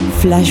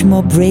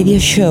Flashmob Radio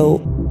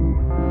Show.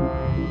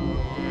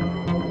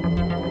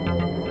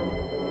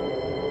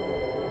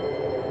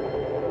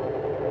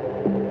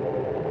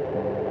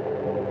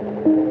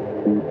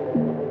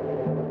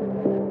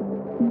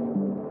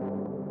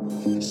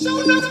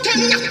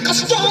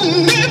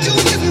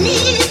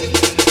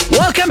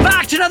 Welcome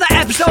back to another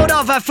episode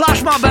of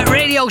Flashmob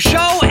Radio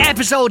Show,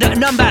 episode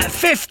number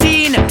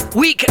 15,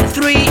 week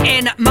 3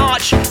 in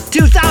March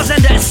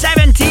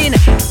 2017.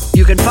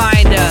 You can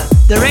find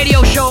the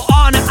radio show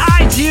on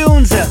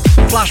iTunes,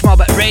 Flashmob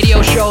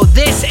Radio Show.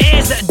 This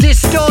is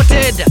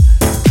Distorted.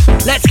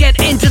 Let's get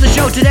into the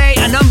show today.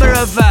 A number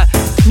of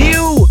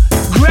new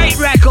great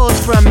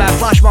records from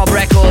Flashmob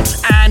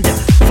Records and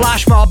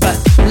Flashmob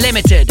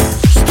Limited.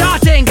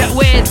 Starting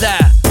with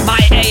my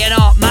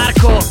A&R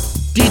Marco,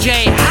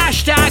 DJ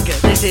Hashtag.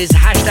 This is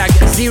Hashtag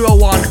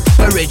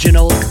 01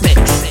 Original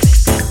Mix.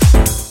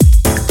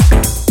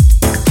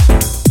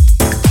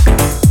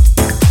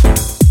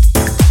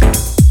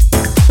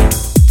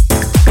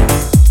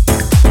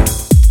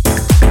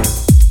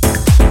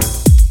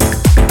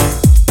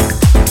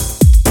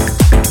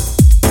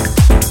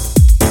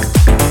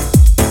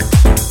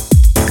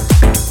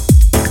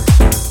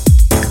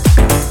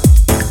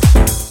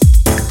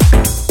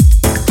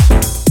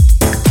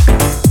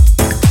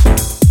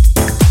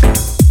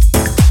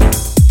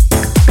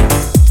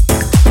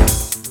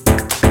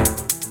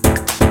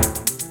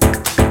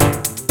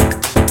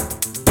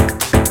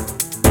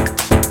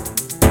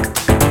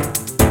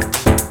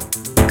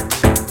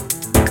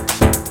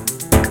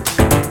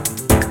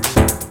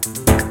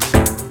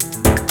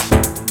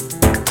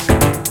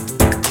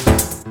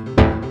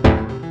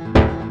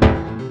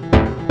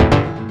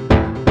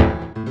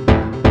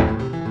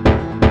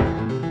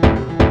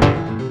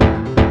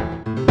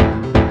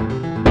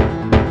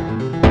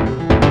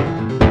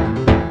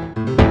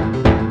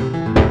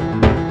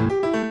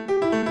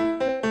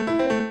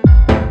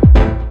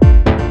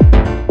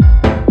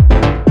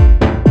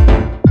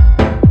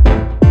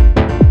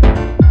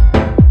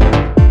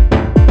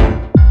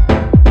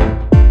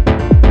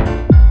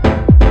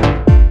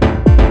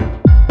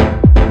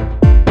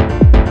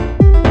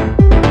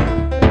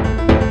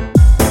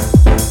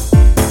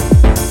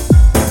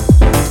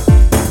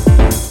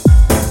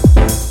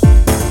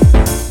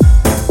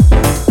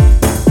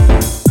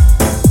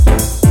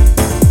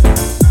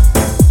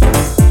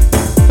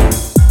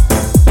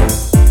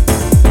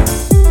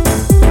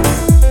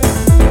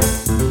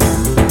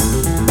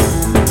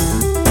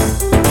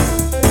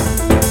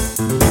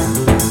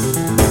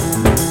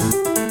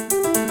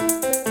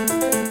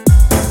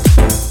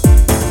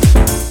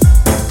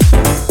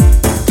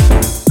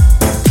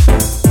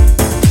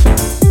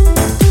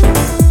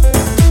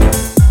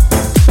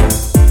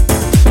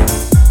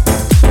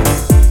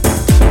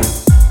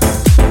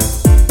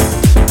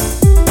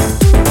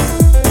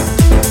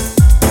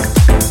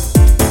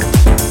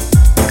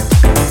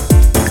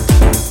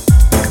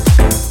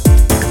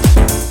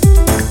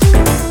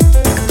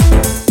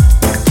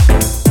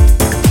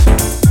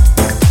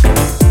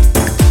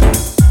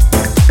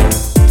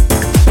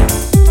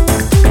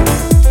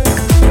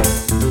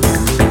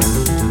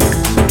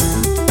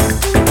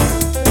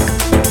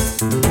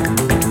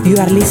 You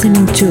are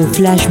listening to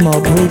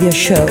Flashmob Radio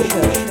Show.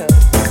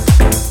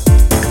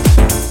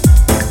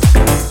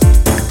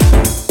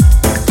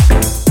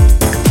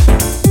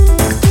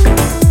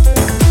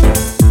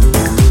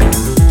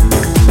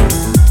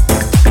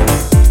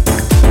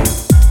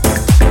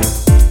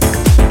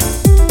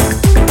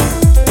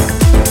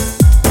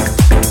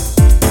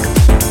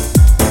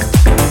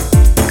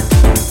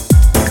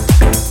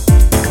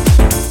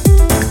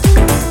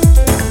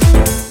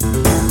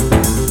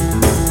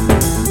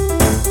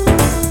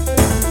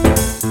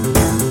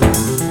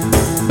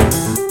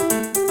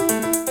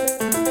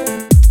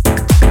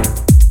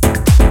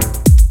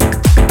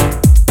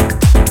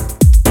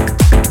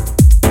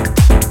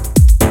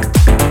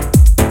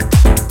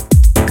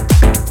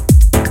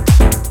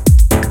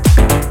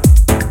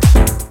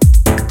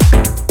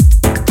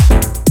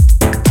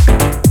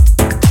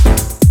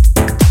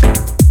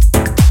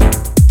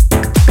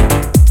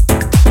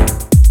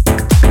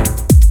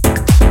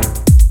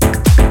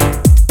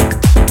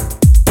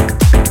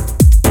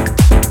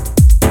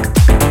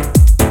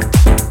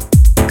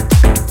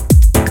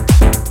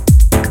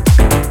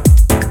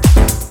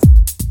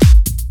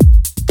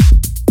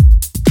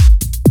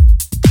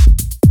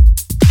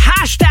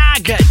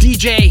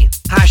 DJ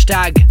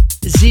Hashtag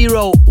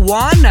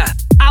 01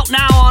 out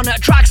now on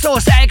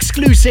Tracksource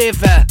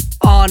exclusive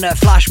on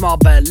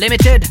Flashmob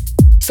Limited.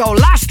 So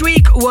last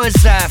week was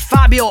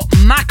Fabio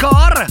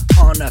Macor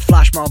on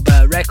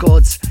Flashmob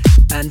Records,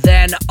 and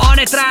then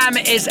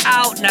Onetram is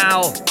out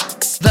now.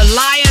 The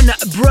Lion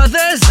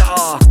Brothers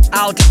are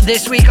out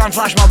this week on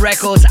Flashmob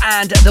Records,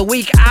 and the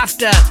week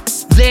after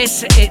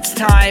this it's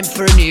time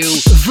for a new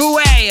Vue,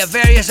 a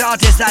various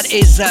artist that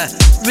is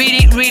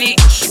really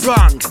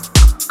strong.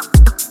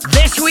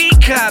 This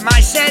week,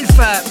 myself,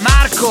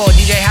 Marco,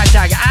 DJ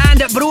Hashtag,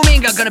 and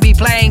Bruming are going to be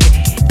playing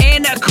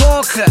in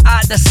Cork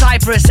at the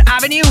Cypress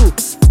Avenue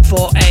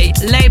for a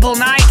label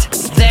night.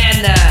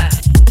 Then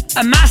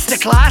a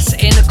masterclass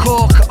in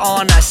Cork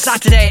on a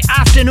Saturday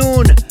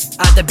afternoon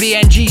at the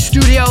BNG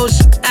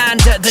Studios, and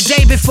the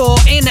day before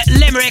in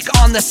Limerick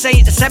on the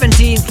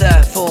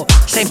 17th for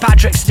St.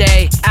 Patrick's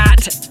Day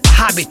at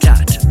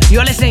Habitat.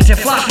 You're listening to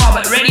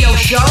Flashmob Radio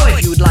Show.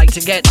 If you would like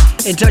to get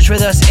in touch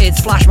with us,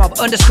 it's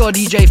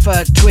Flashmob_DJ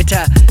for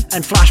Twitter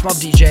and Flashmob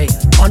DJ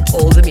on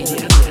all the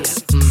media.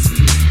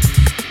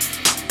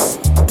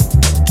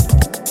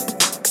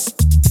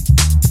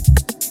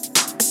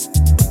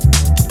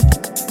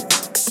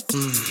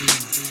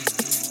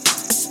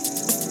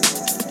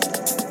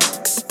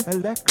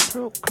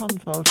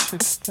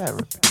 Electroconvulsive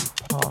Therapy,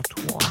 Part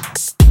 1.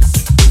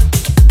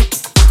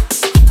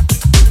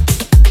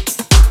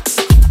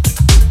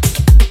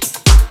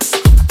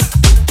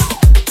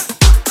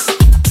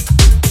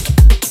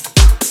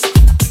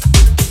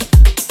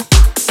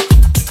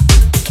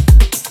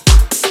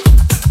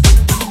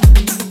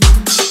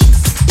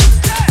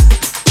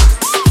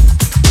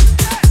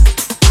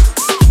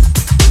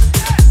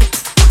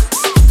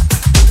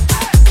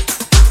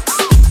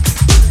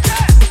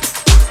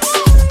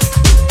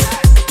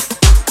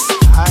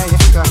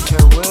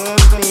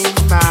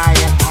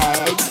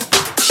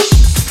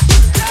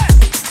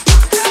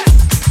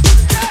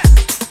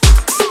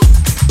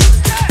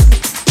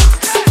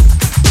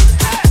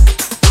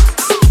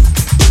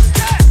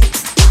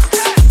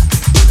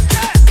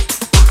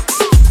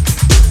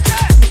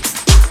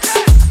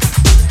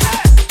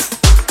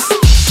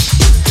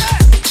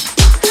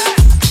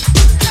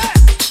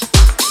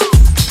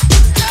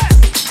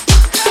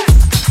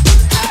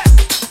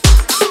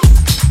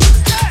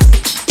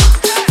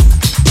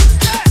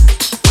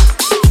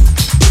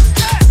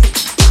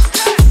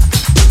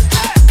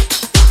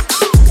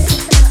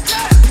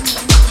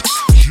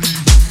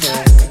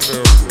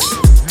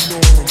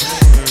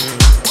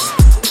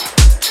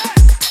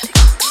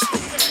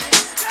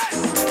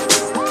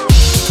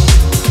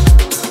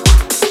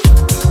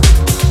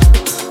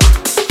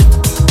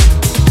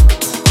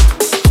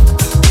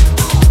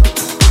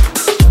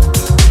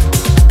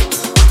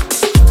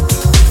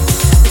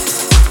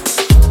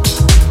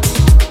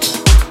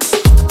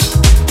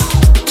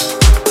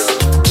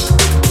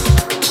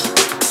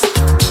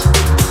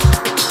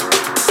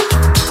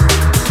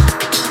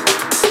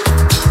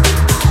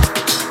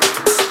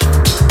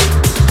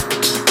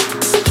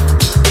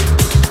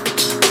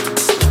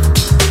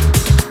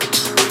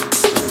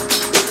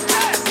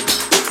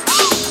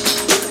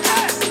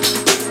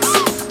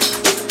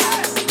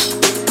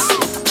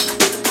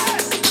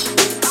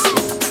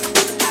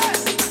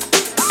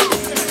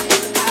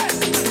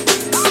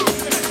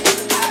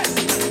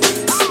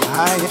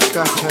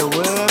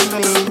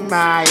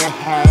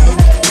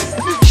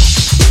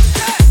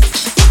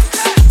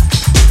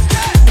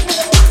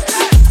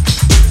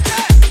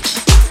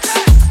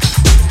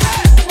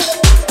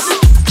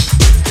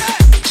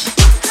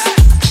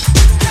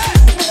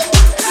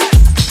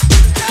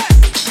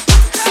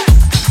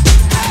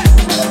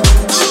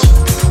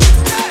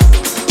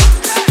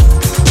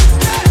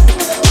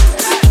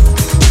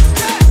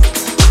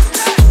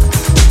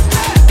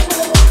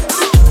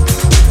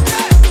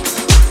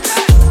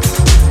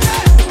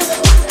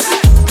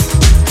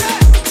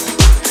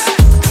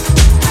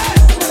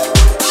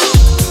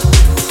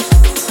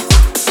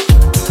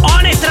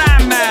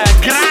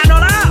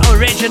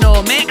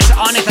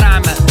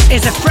 Onetram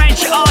is a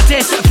French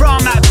artist from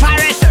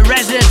Paris,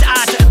 resident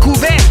at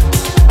Courbet.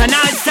 And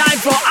now it's time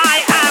for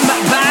I Am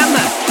Bam.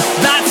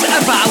 That's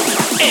about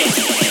it.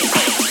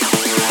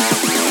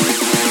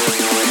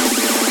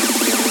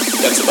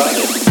 That's about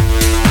it.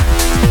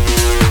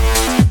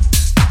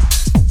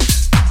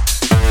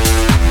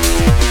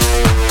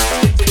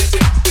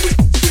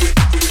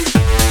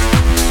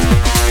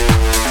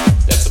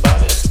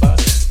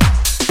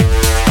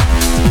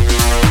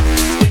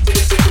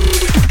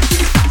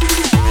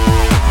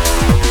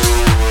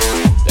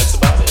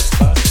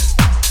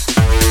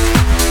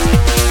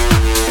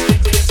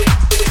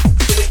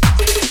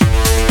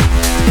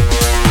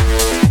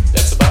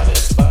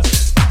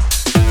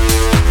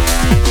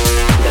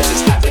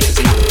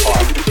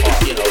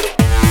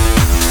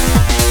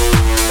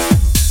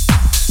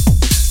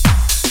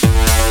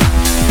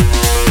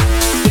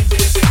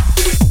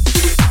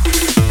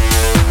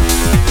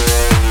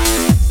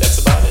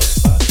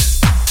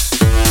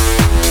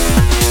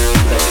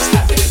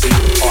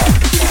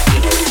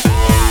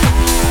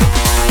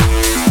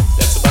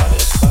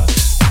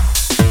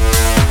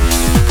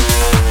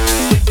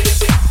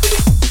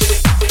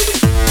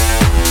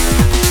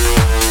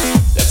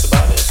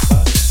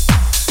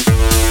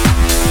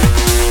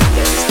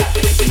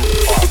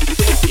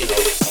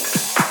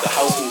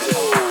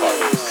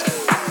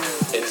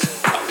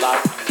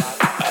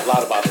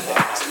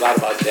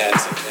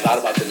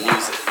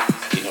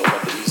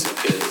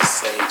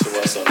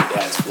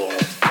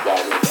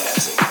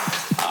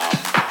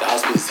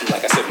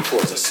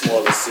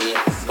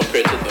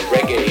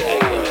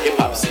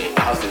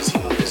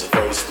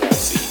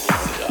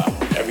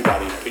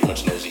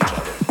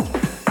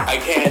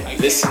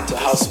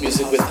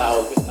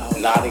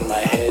 Nodding my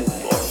head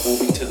or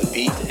moving to the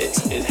beat.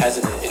 It has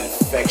an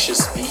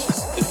infectious beat.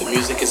 The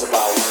Music is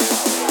about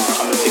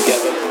coming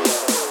together.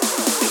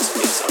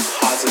 It's a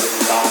positive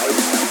vibe.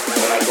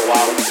 When I go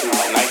out to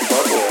a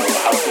nightclub or a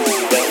house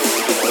music event,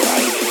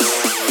 I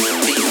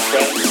see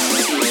friends,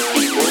 see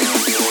people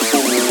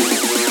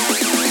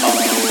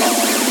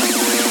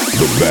who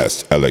the best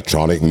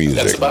electronic music.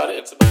 That's about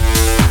it.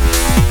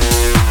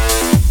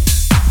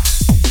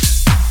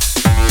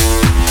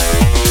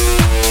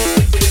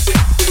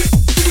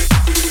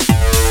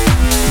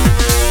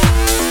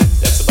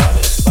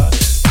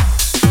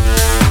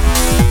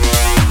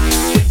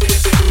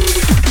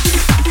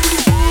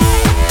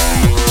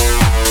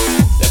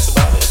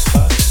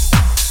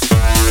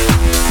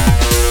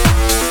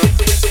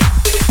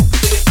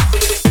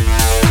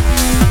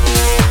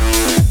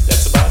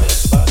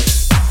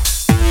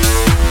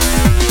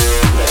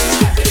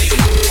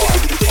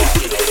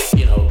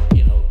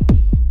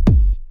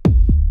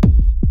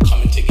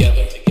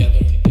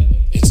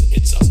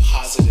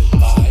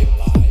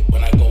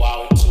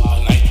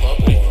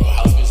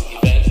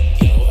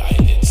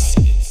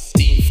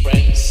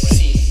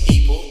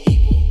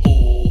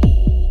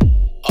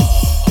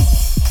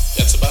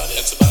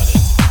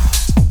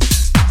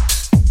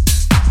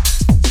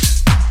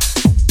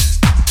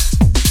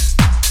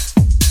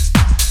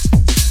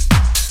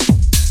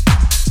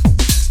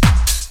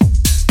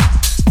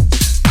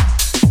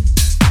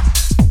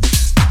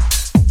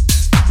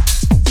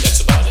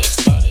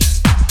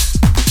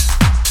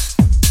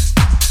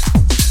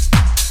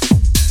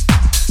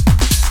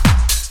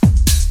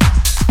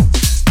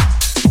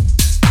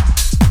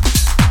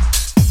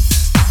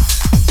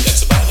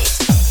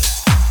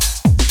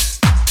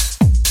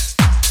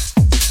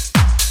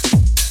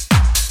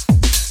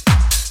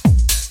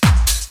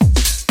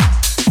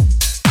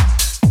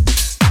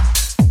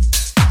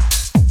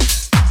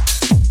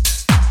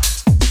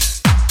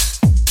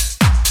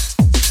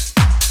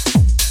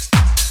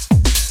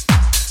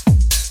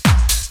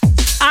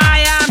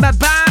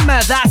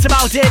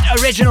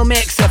 Original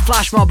mix of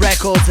Flashmob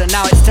Records, and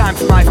now it's time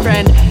for my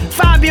friend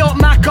Fabio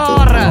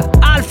Macor,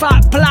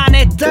 Alpha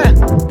Planet.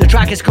 The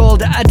track is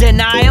called A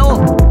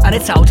Denial, and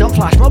it's out on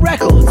Flashmob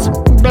Records.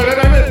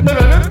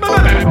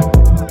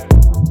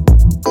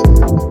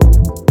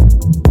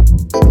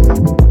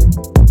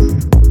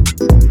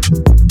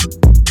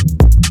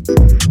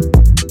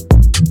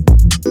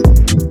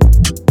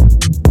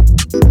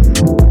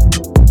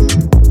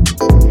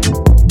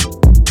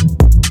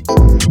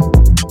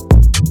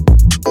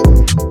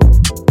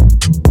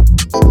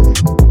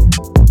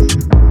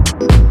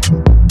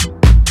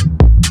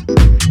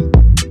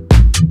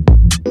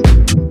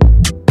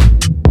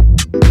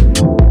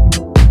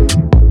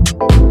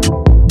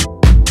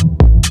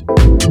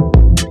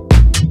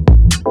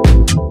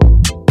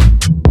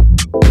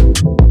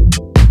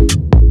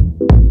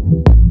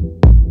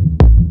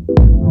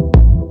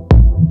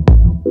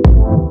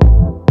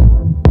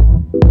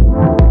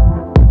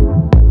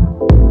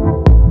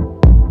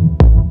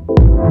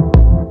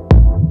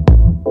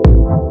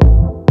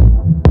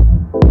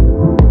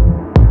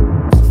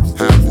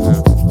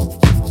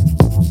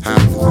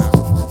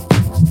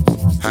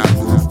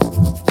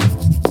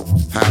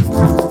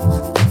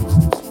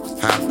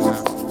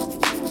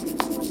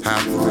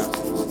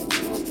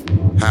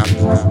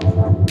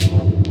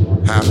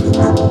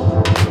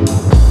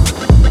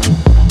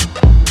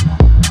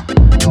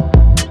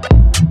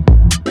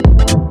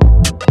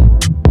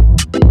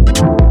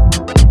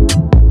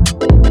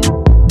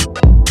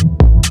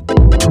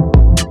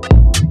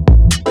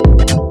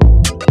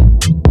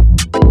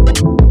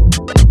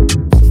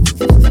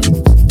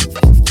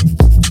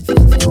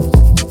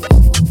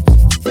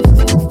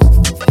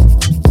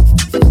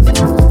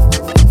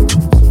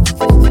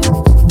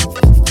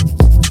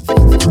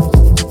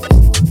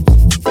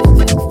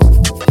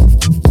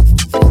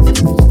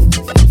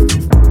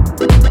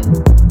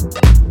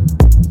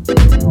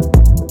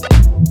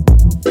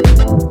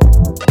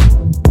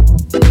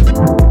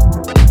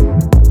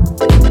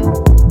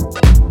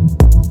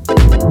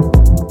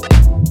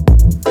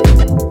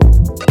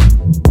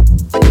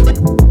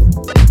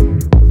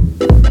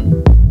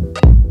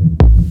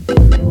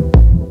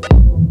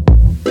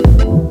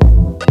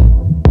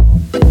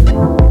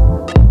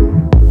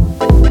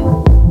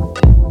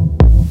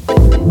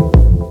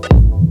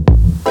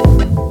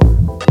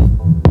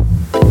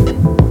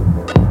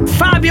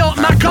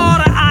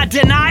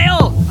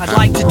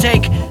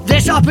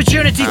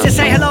 Opportunity to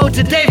say hello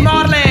to Dave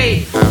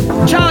Marley.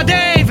 Ciao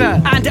Dave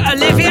and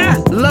Olivia,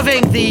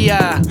 loving the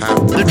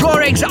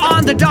drawings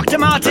on the Dr.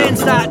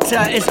 Martens that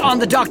is on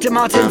the Dr.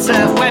 Martens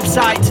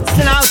website. It's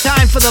now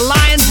time for the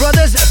Lion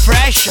Brothers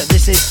Fresh.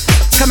 This is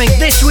coming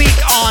this week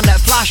on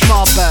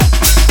Flashmob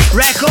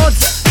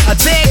Records. A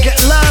big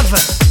love,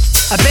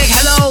 a big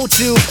hello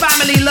to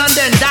Family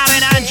London,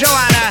 Darren and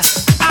Joanna,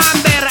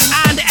 Amber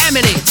and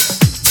Emily.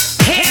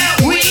 Here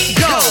we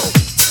go.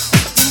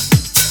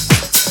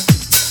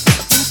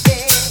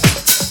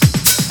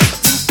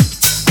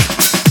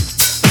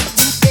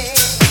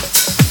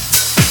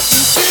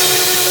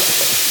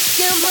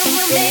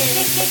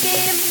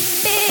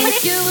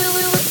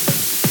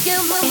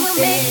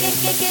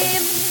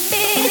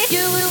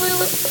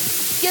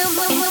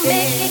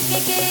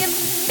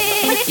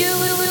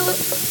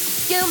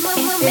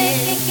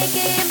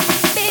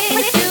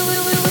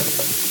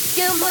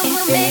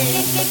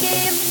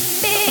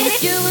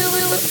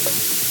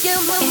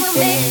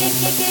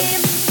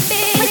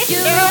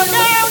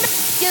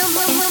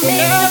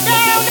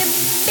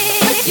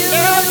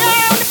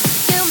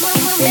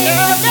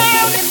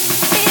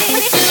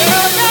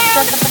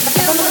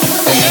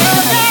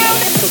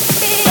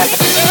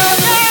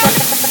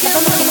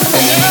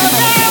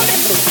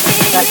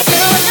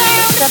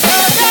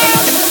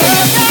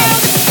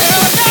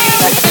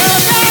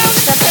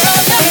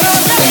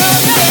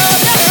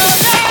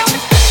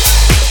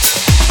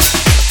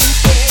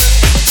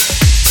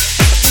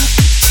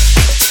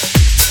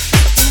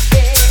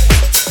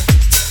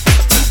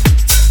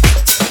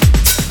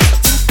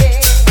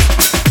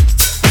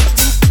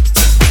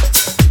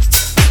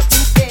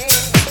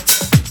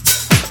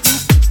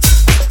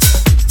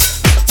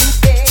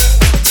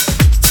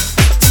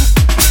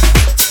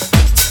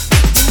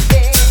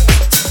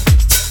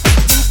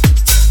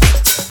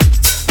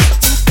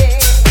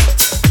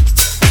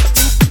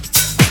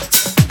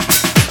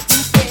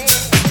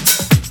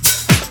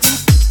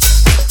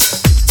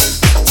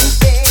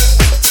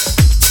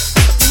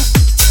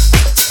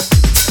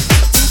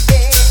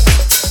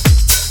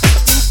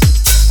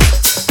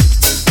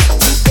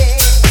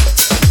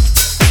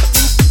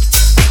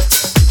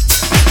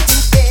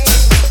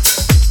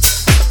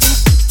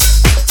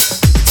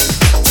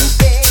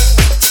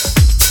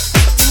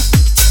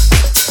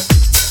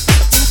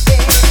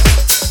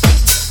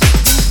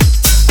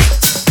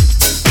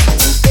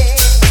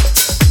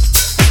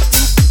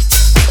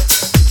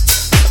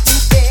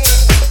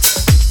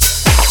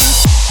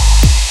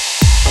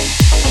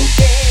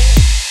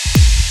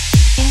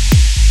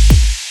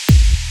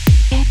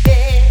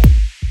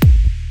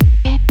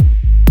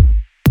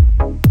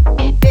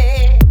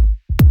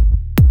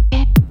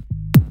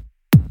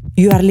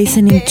 You are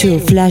listening to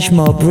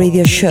Flashmob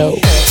Radio Show.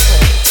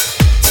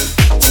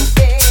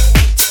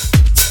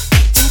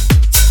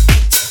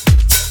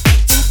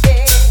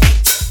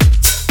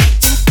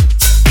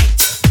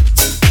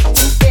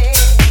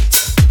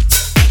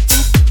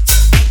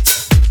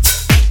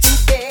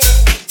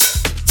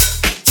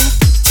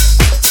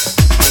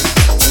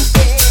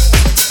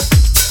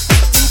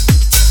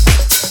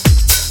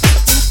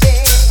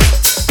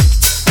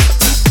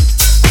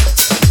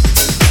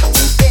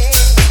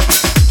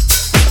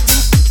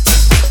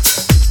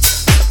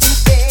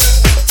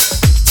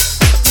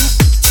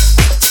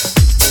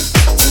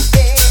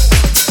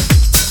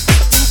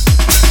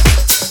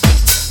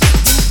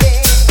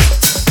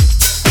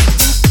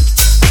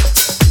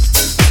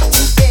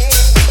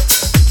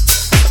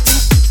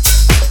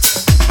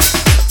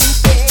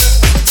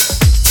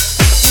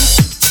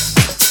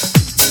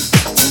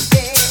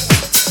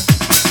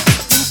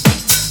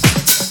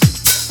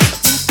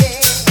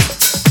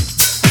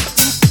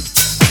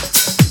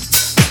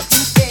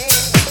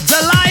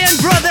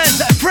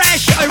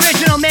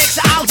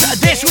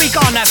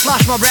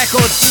 Flashmob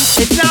Records.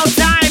 It's now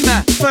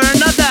time for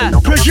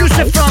another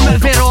producer from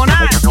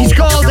Verona. He's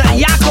called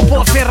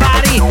Jacopo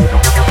Ferrari.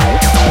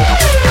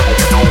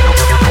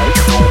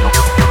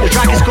 The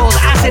track is called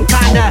Acid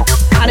Panda,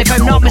 and if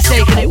I'm not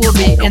mistaken, it will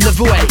be in the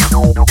Vue.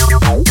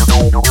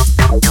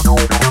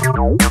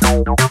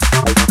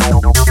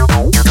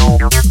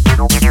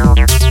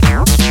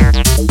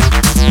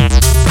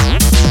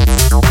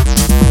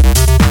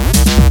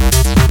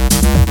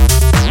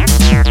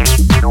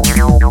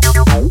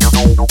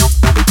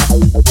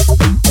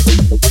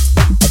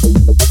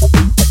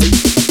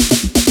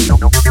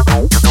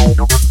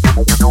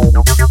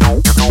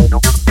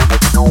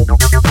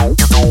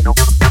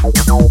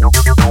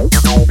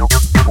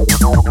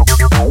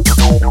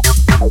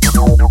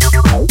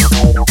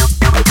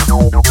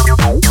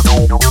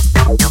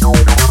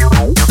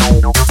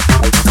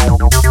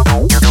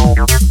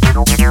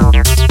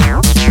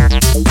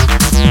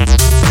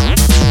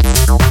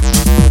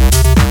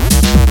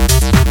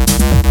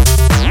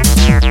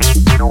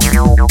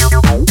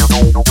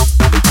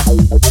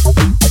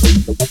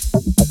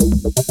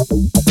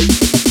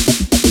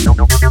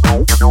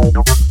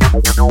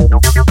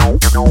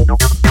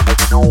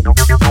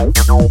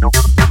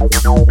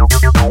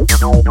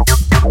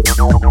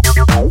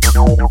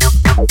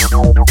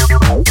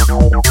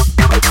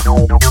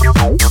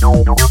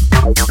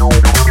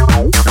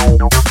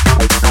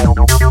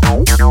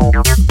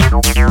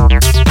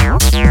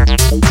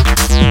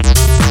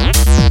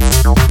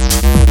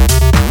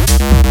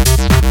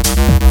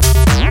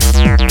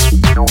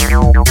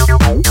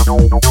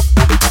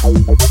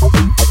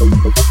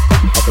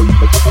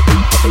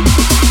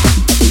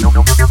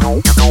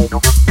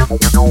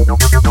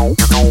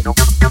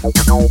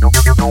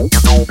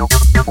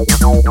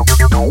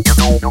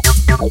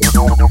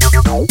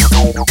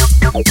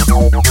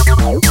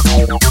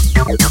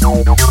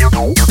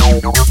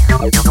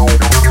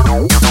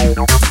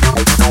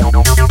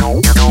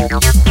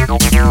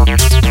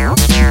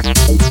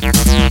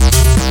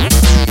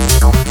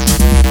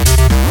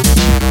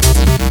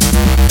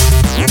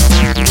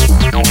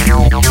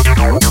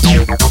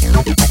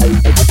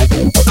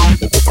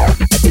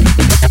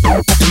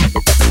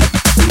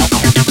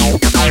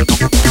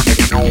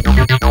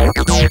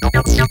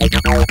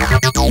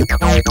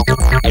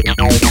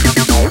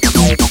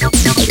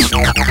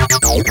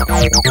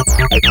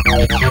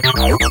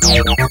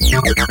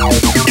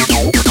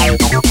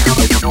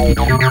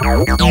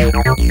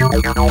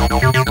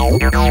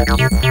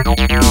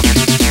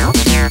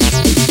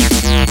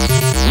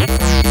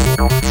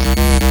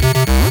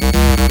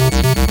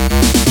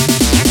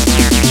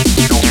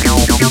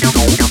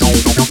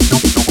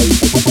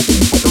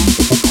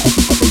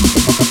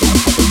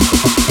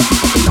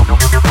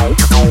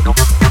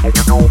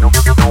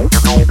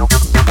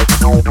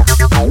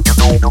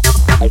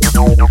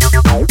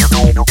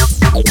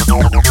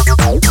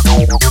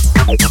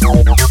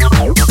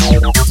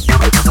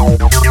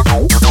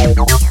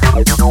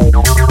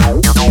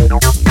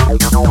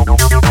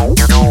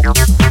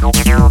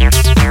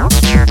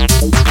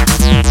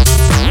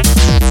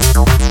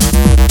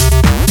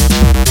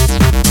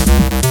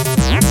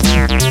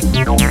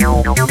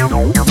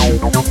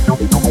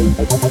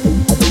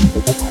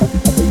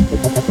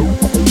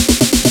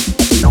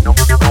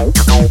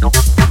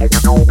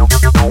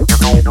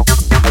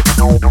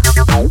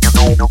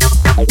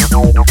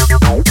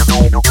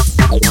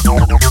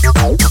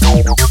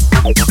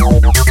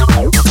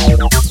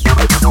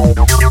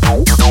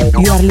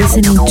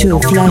 Listening to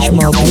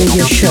Flashmob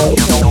Radio Show.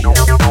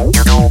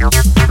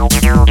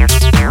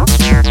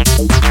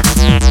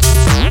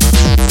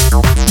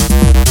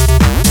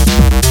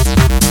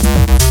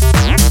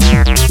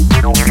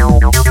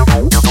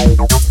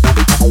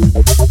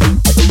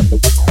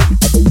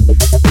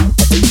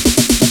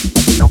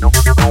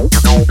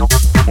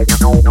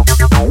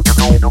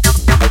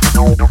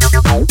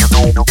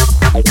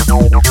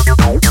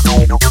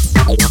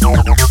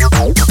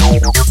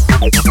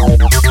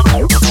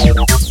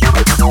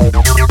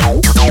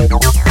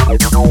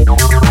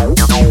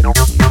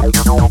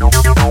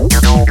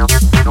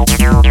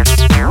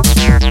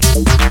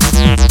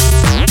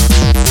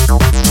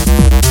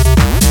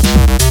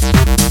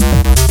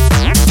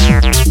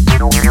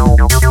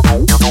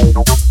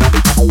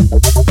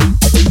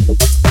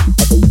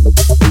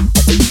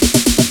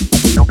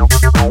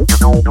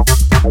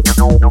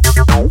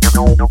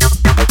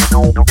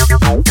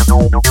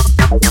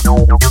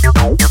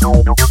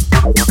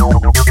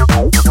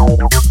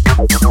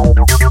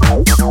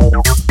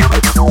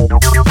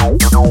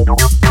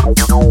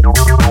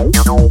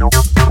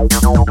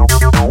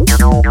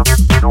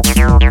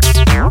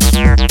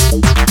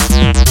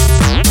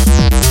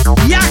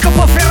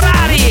 Jacopo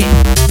Ferrari,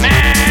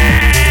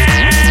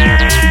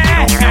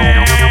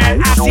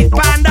 acid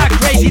Panda,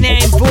 crazy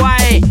name,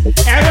 boy.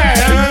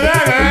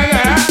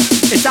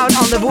 It's out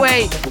on the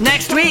way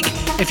next week.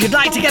 If you'd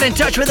like to get in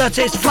touch with us,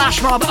 it's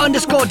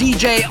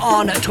Flashmob_DJ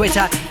on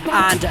Twitter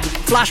and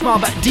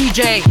Flashmob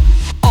DJ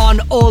on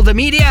all the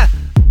media.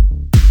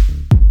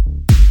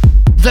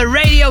 The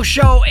radio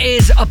show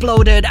is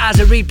uploaded as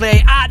a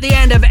replay at the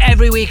end of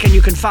every week, and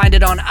you can find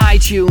it on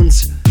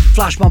iTunes.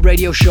 Flashmob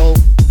Radio Show.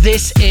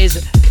 This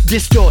is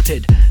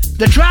Distorted.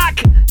 The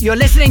track you're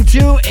listening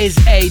to is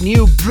a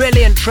new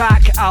brilliant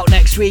track out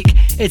next week.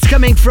 It's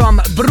coming from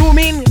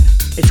Bruming.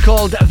 It's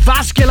called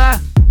Vascular.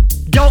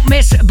 Don't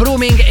miss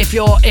Bruming if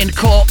you're in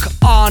Cork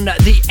on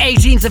the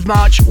 18th of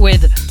March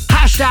with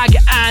Hashtag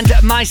and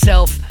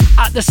myself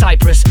at the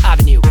Cyprus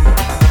Avenue.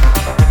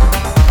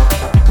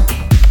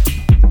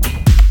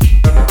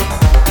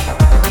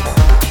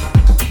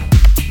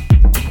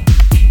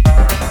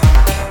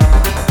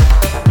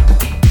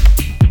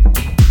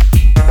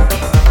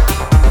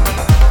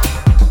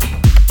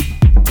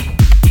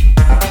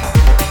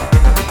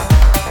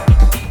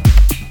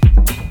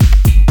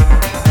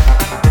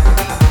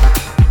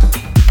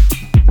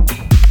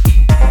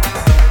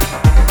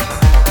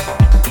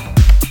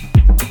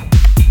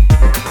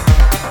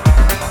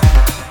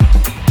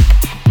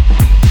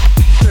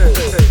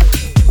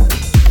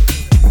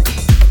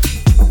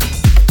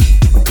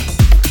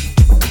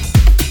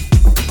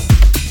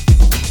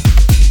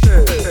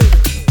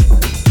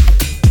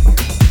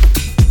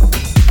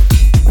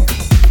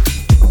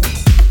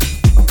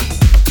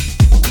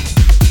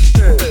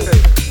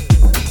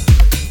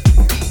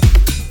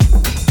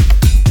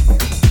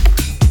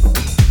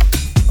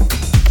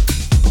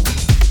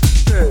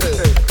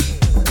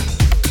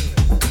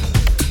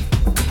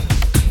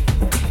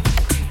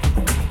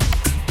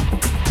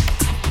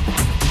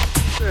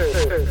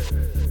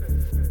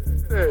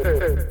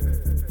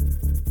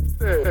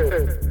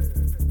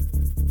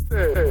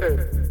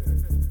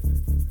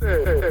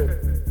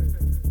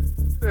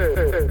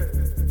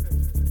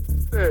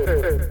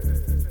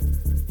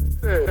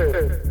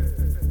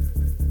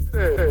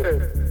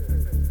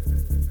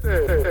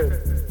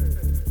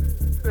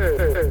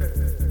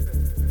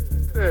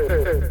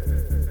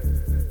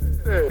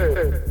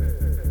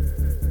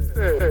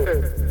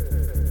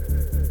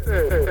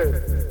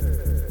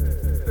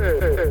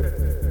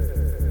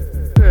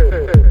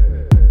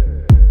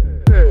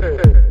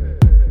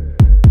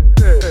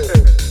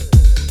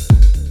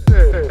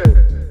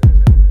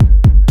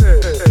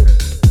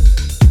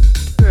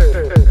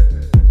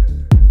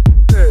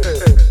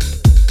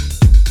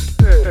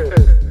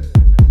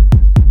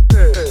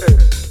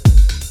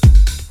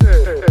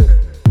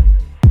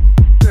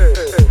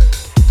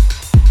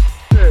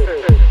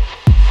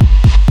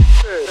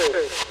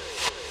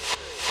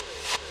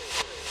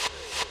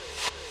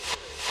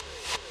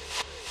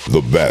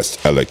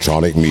 best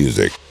electronic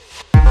music.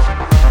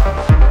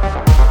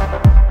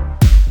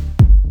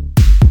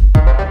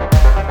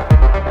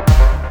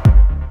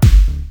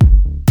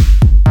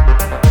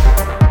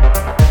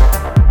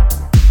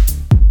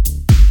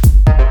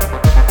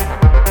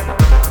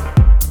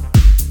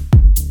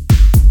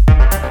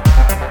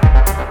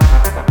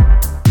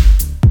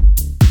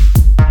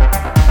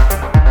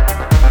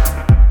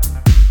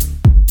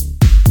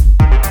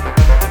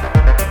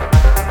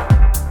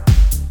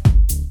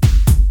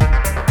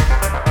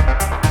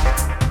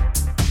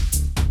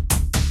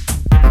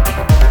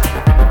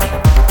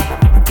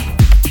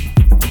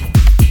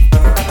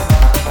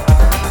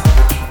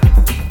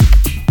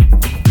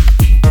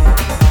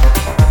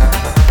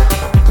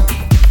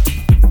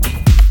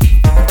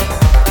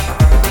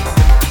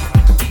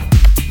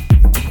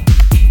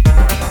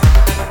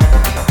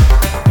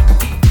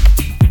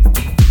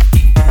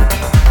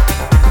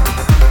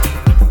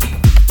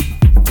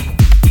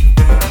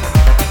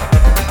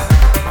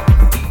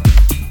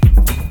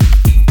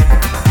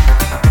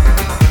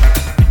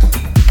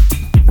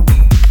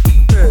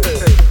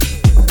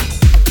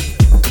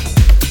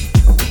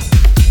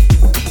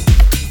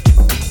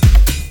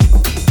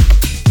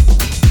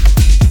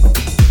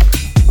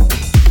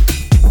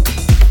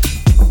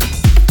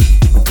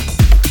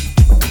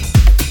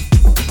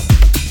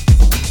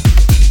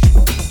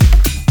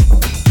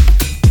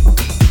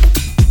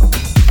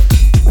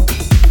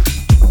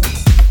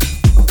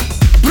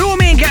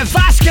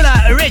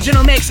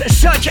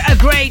 Such a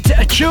great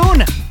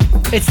tune.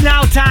 It's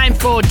now time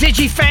for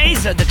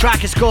Digiphase. The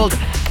track is called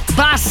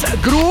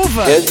Bassgroove.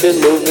 Has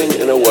been moving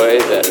in a way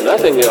that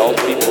nothing else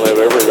people have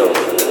ever known.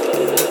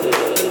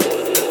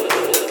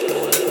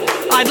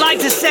 I'd like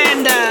to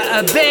send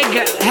a big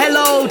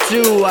hello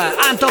to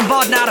Anton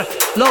Bodnar,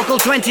 Local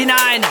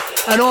 29,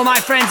 and all my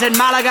friends in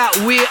Malaga.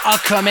 We are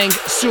coming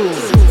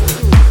soon.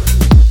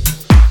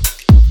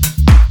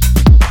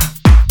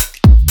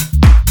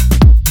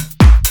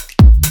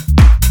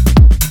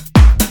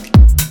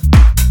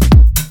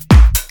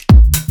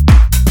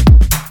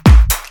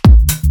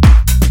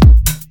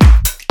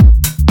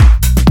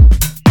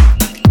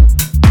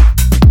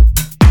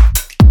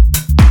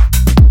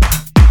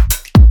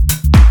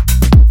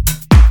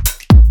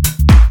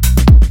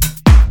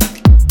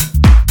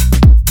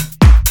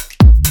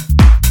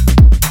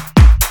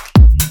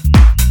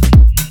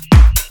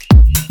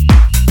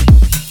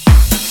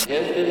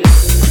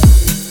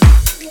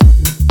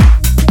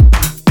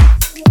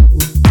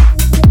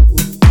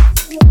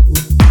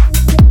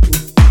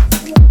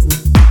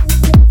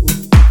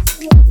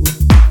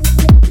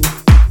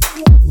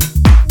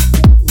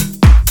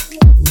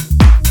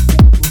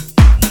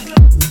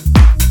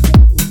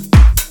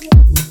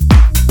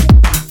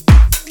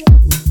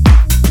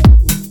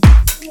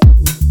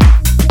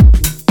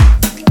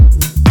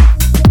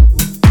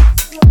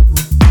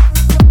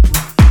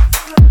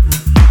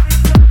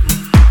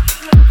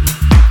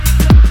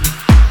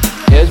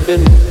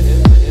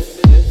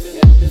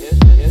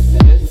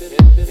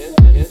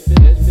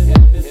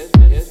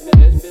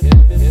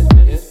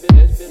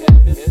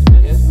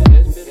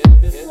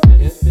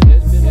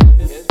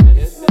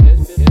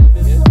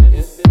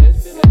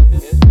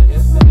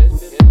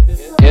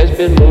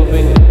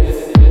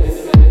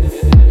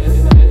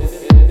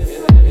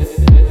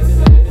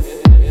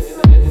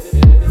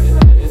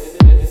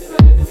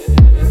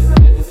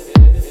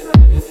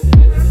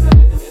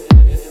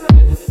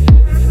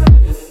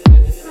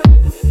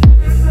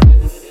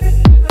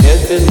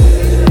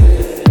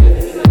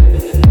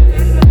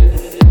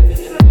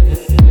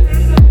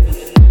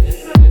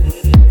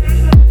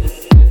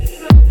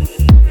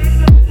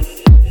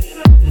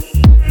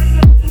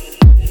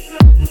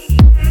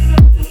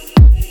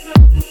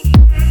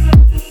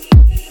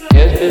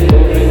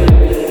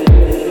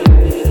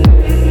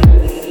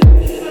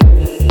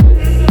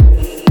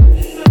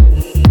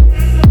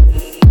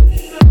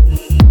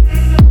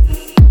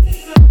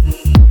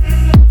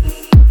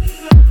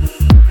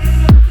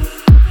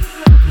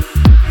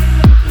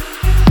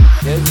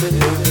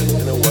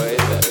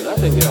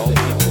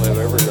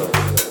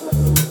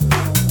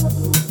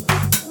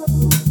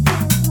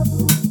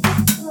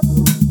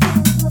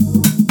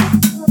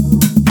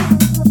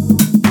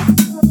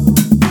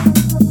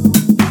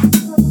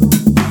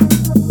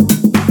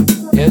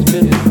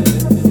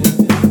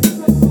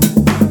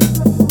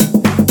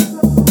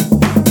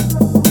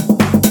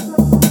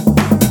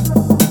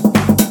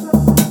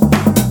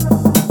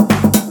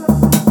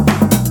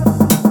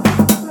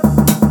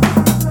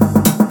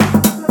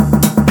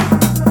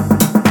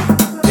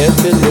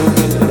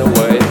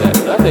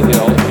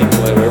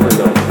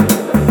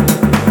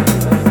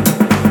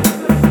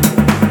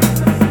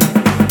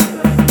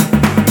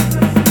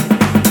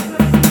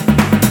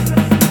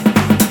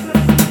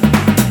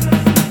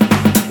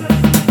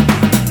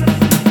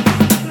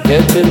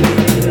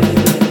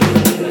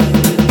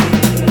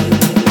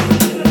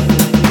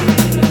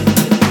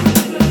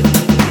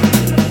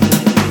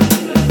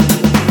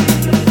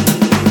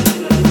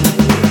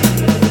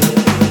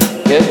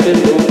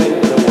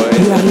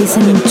 You are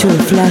listening to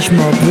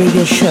Flashmob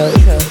Radio Show.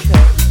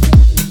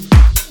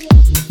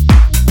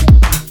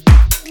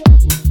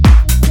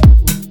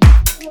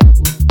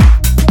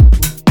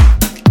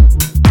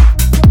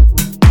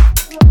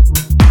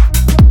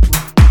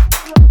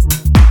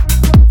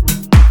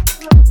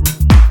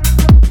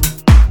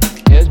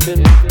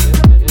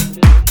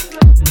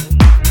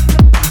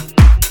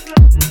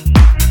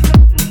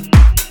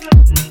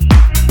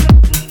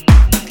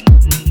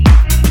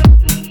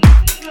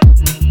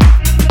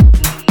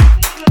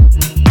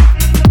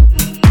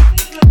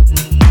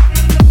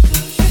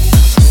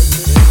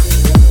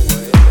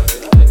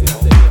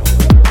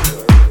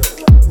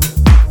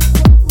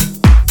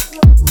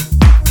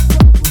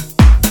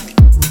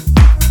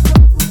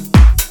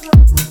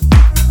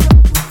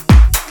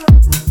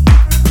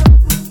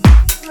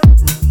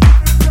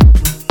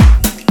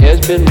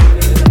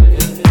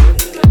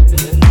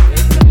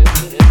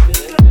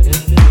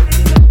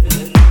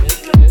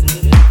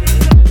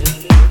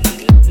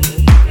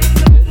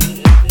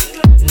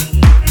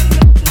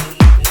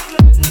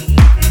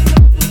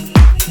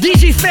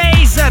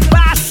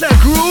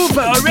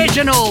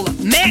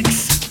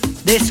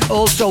 This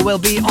also will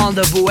be on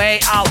the Bue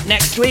out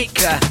next week.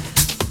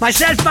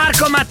 Myself,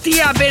 Marco,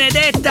 Mattia,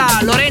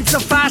 Benedetta, Lorenzo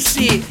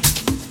Fassi,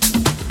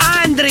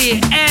 Andri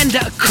and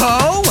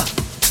Co.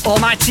 All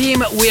my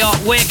team, we are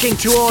working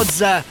towards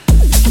the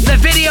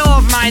video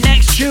of my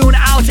next tune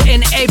out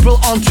in April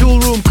on Tool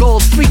Room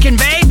called Freakin'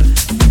 Babe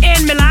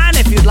in Milan.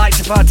 If you'd like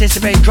to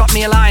participate, drop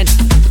me a line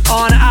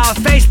on our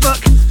Facebook.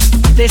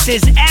 This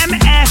is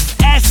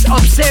M.F.S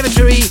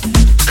Observatory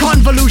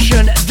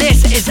Convolution.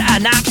 This is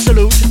an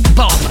absolute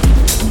bomb.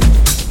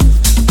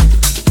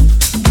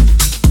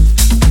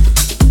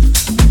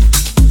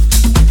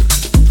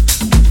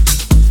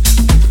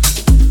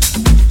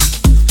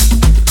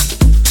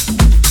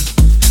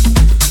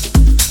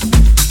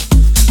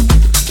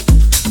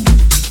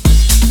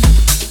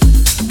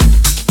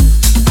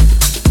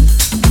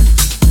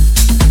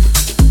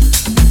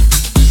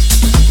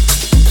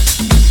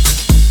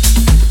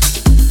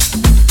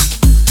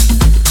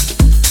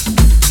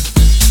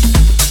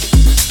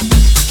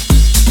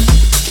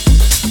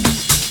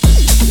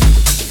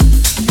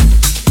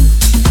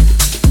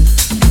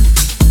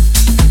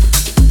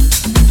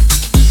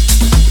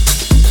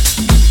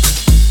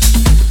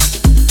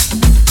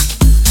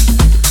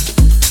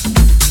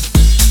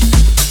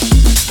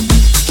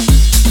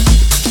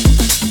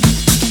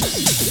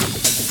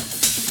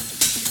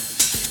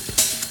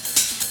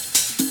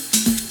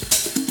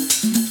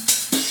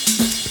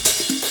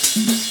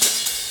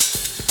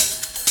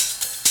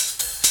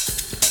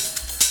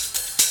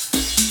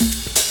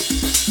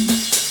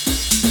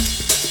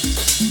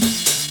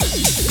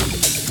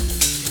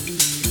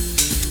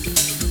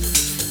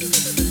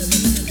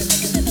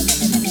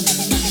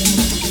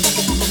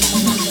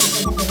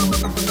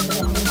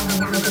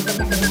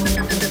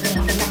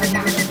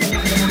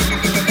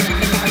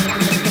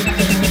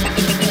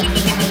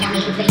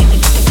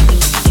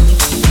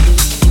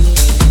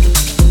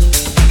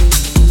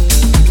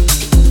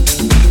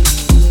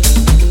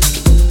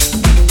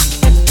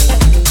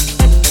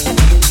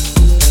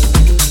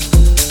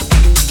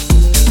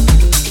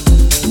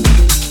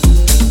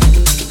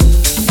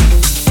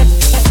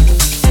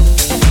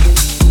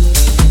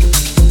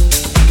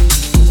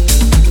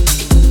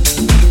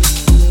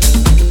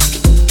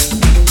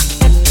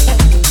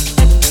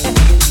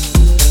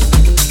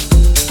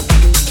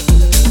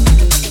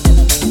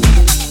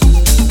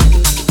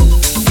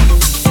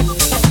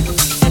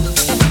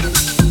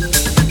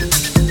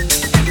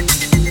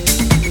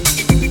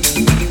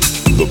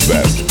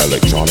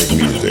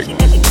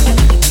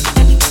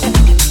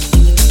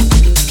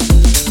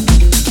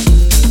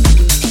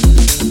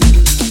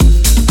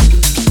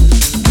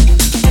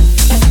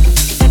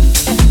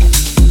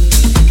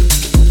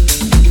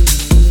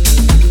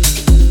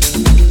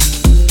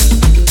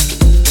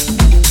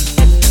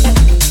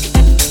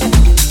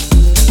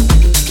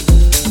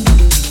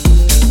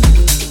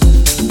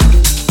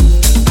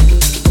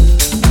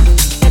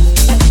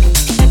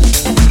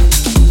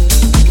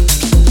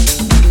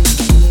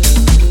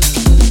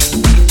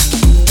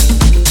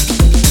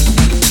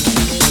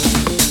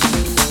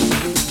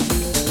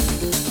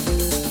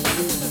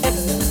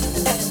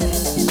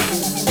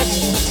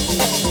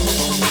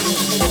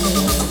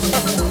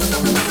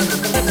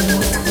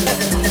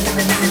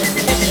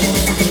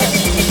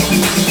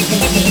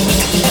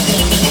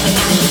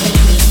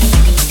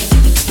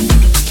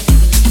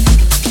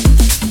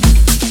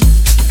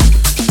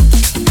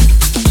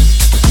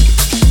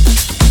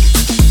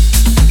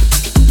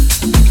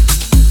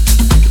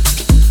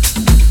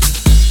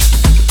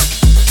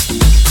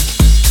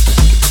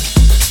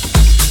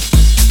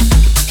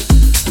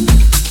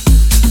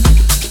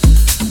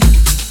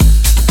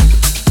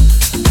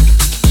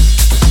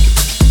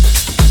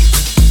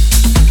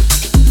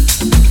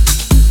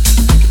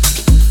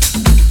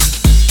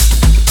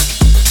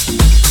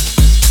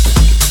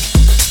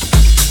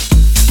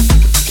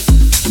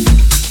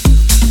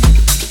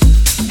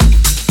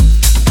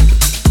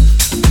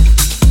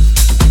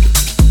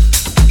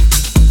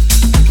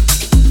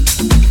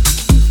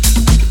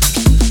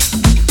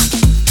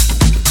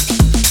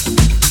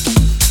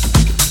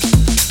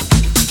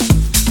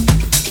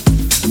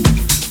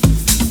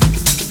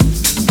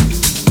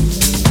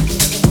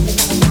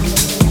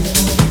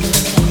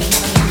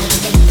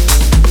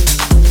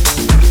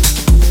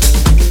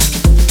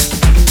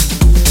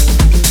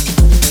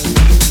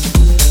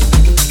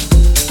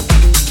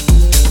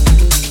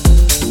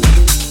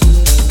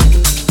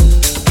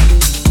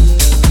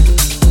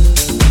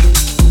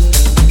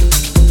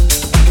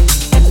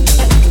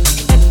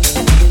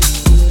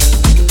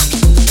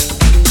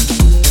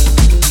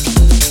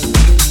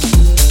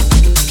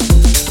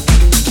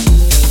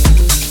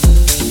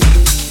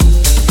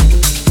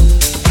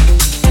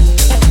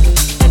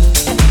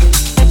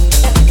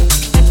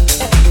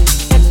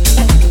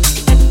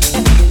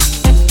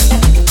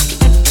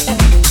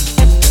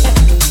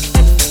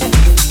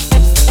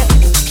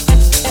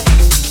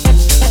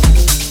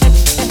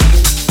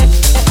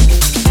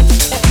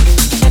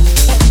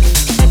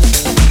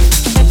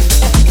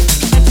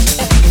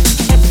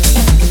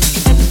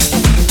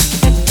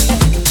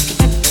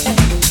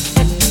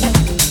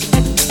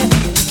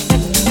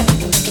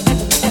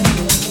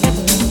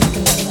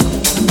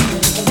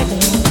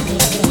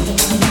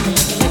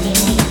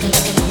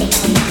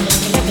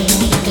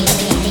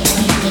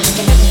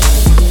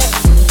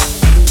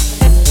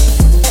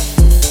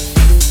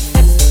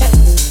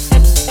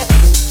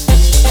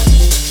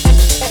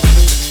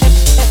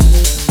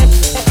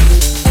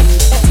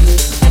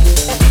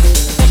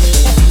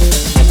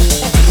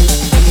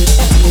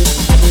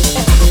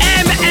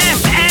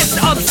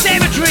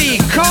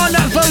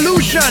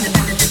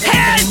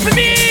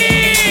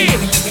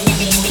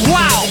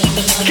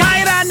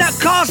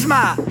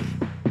 Cosma,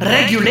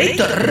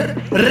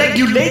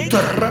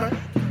 Regulator.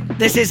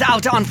 This is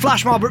out on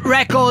Flashmob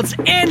Records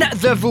in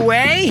the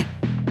Vouet.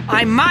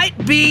 I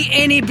might be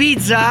in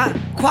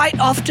Ibiza quite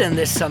often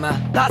this summer.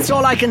 That's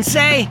all I can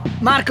say.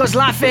 Marco's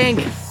laughing.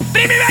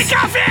 Bring me my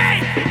coffee!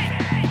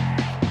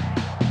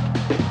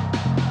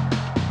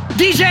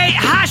 DJ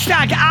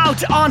hashtag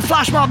out on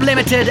Flashmob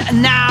Limited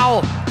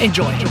now.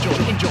 Enjoy.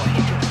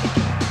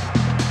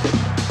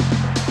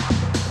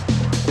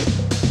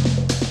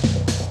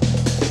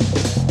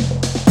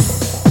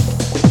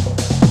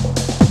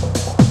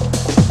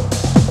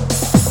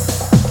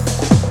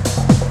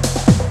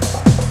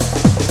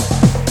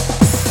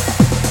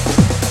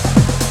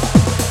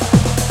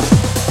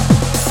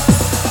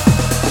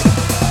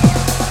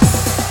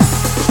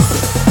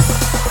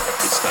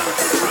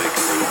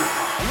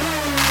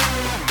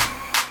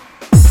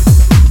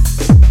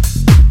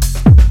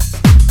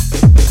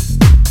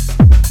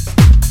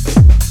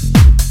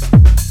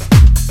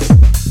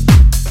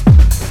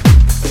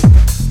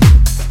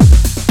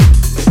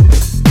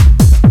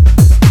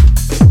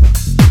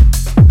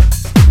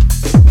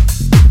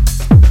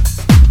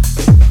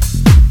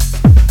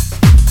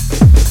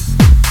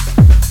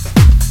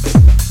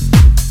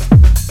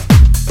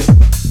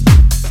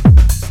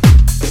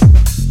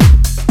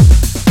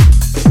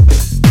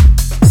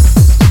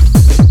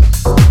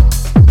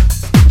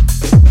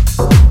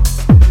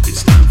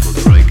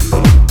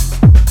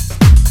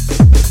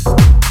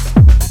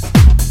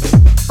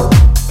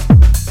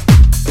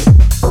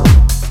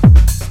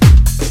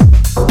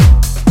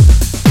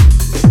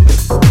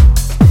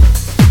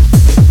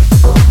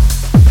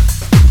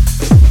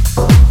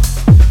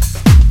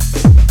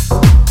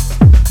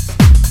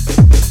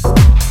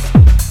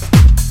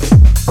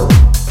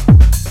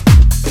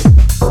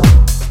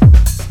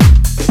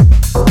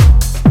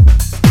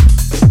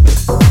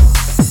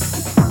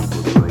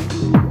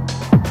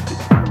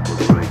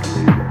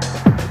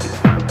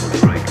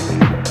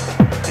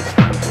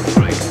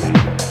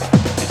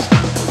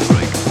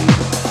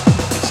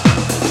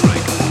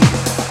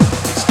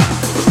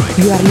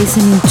 You are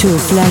listening to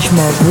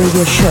Flashmob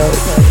Radio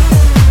Show.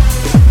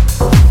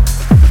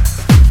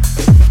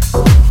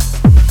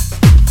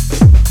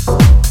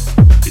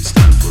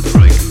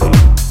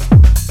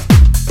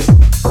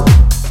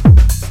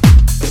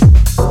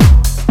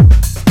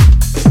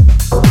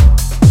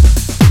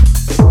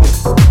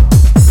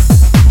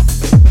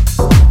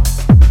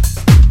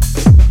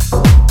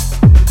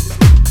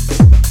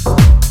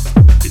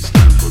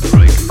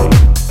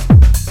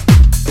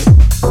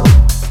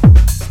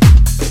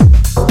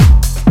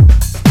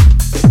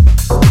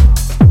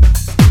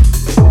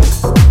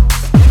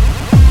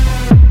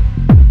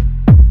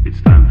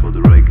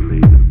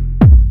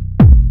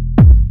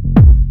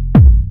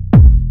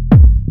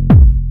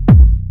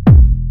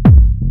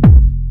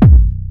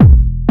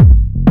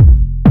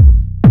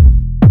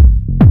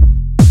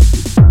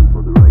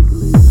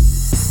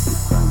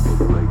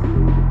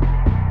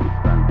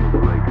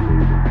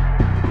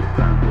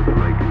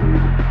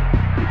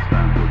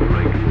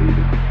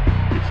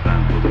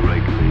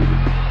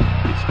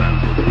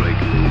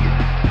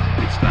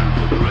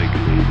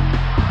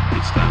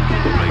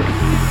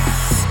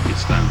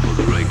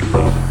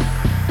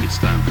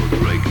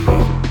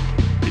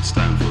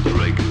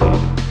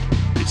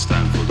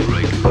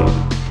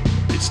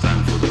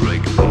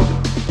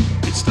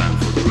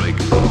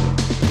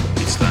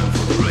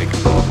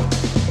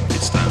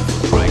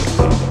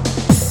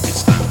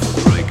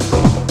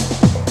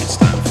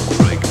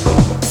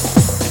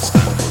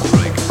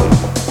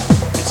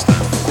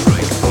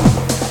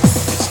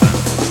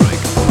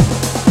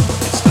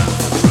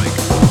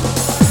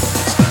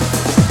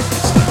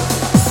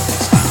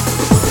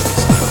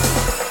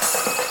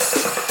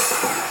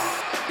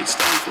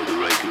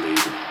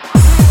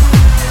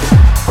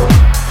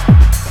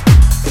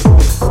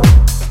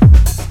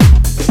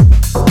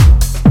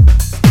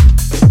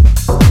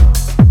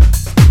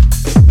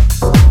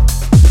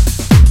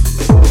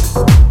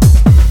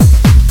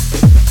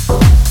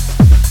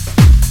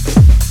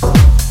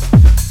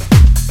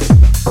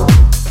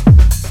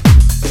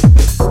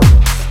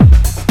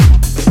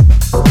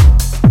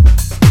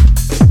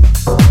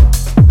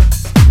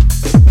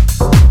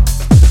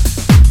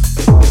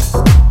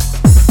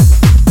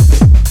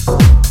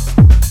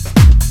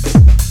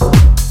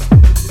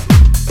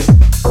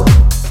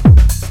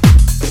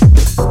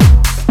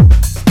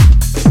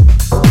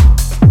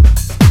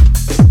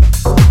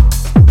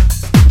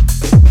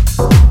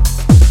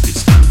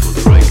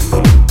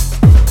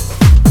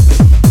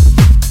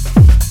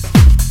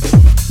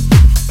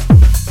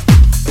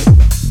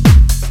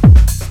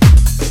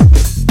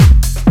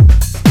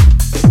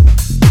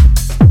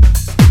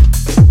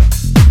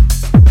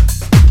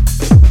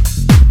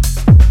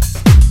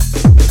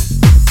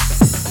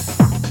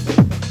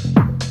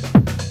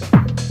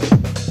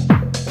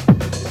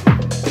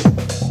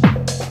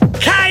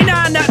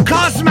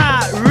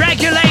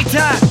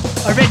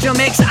 Original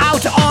mix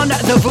out on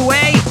the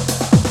Vouet.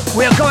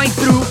 We're going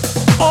through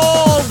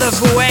all the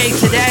Vouet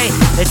today.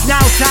 It's now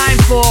time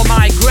for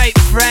my great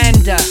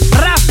friend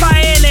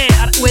Raffaele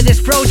with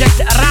his project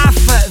Raf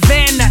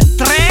Ven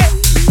 3.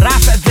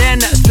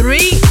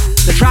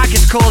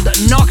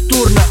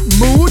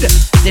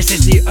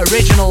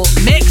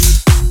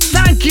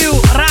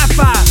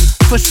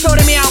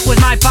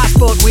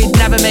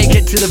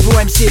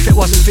 MC if it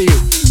wasn't for you.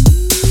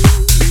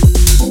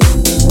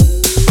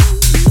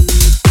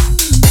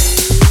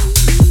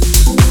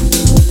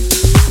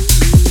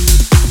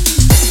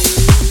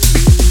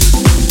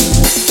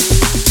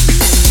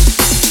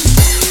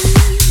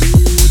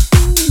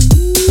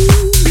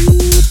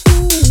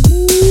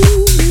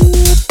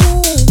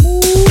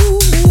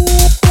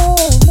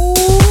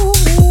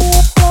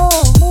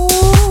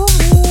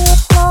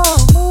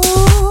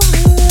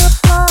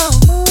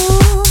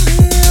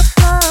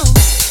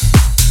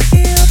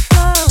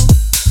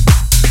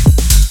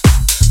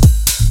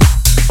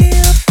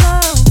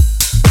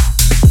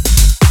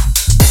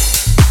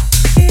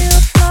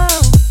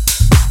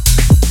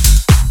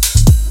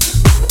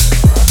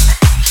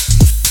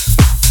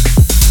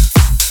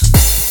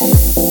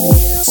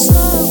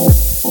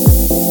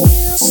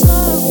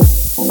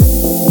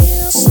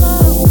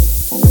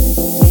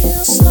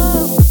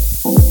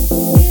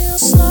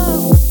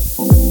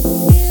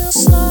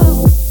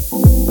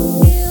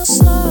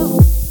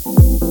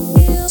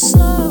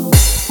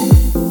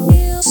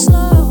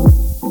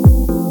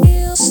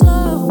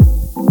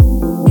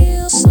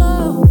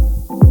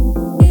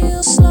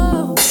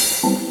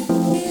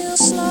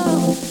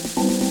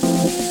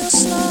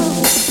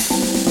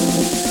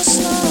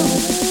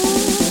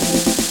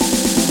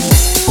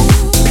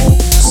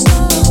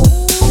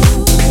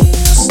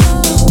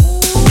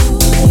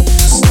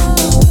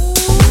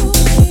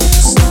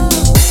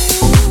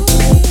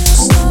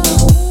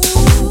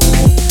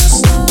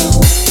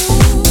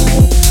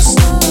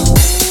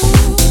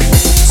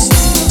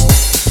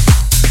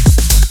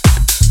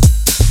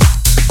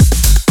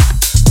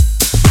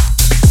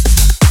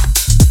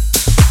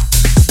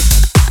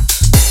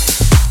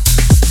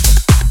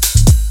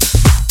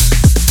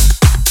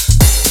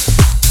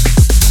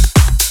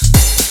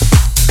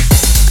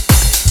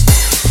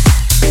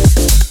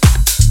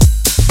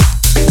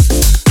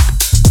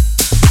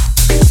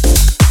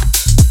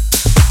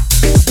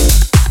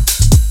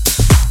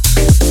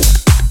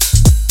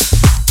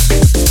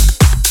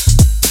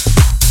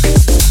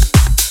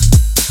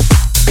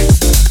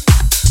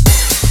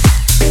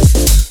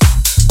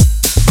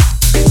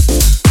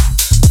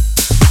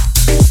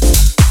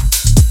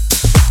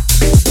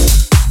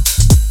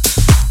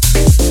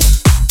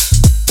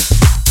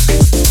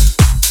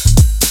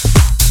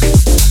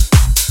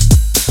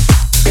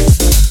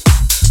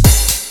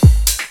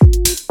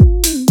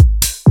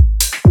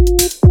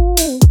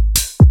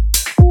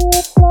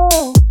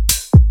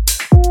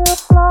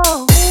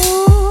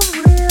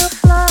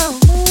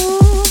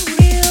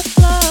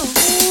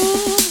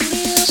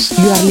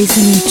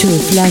 Listening to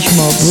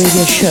Flashmob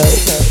Radio Show.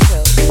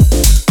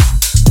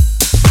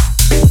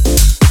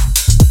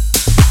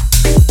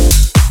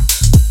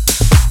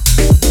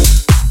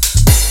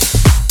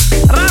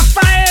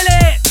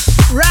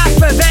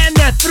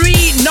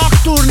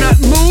 Nocturn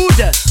Mood,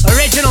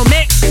 original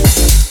mix.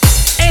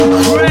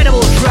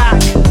 Incredible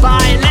track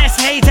by Les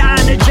Hate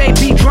and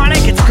JP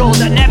Tronic. It's called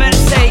Never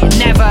Say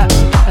Never,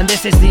 and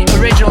this is the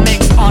original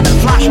mix on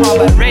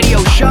Flashmob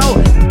Radio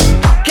Show.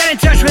 Get in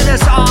touch with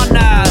us on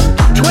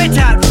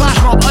Twitter,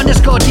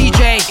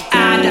 Flashmob_DJ,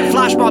 and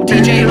Flashmob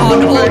DJ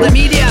on all the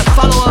media.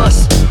 Follow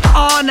us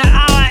on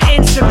our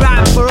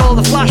Instagram for all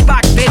the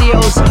flashback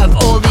videos of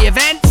all the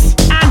events.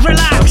 And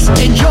relax,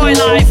 enjoy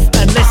life,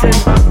 and listen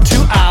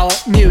to our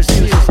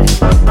music.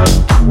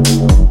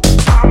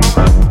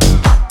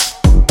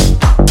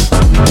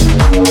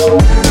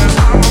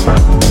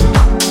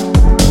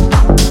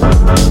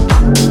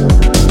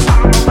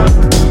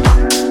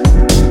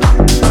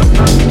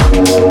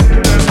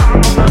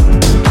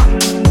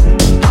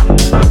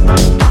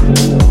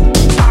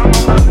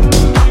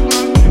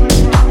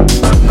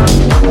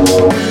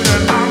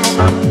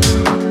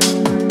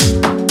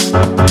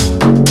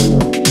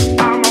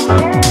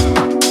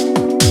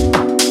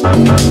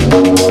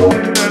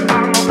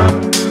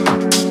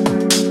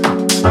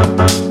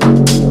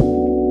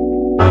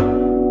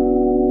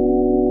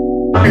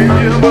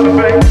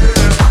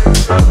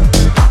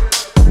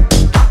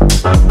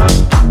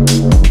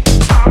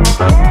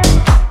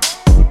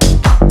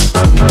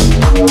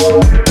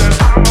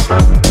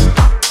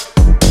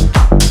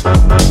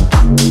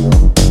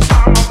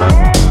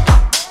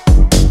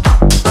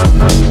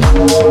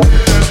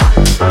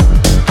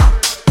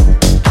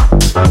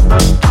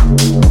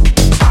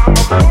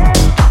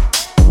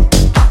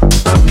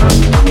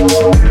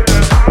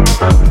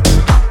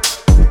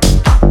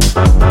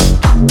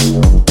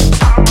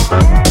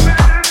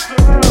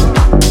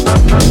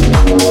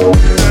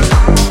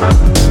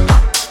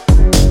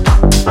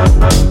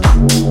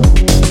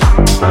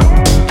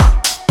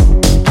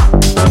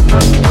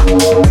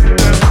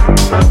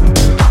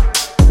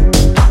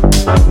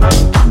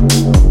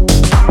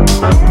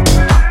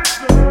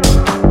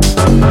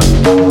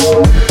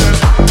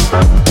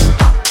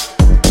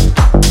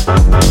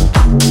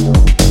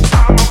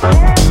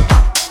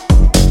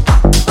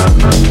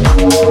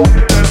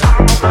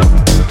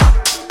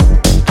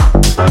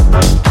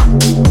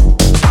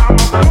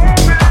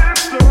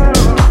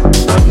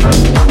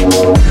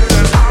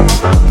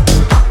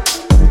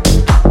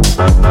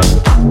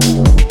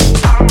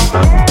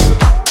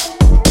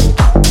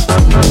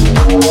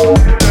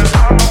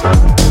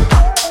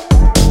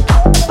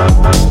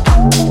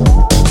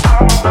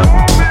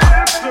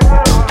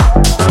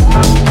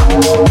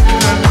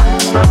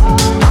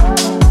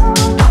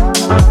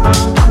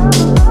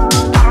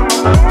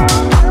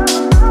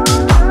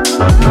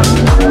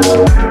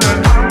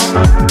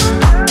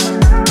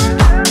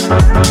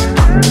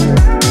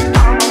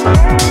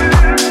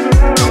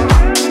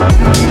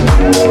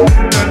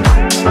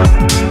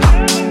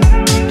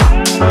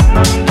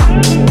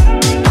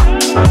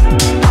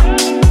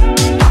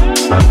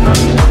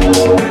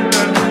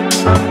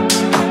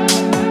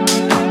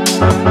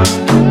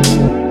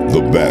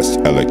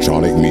 best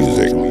electronic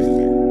music.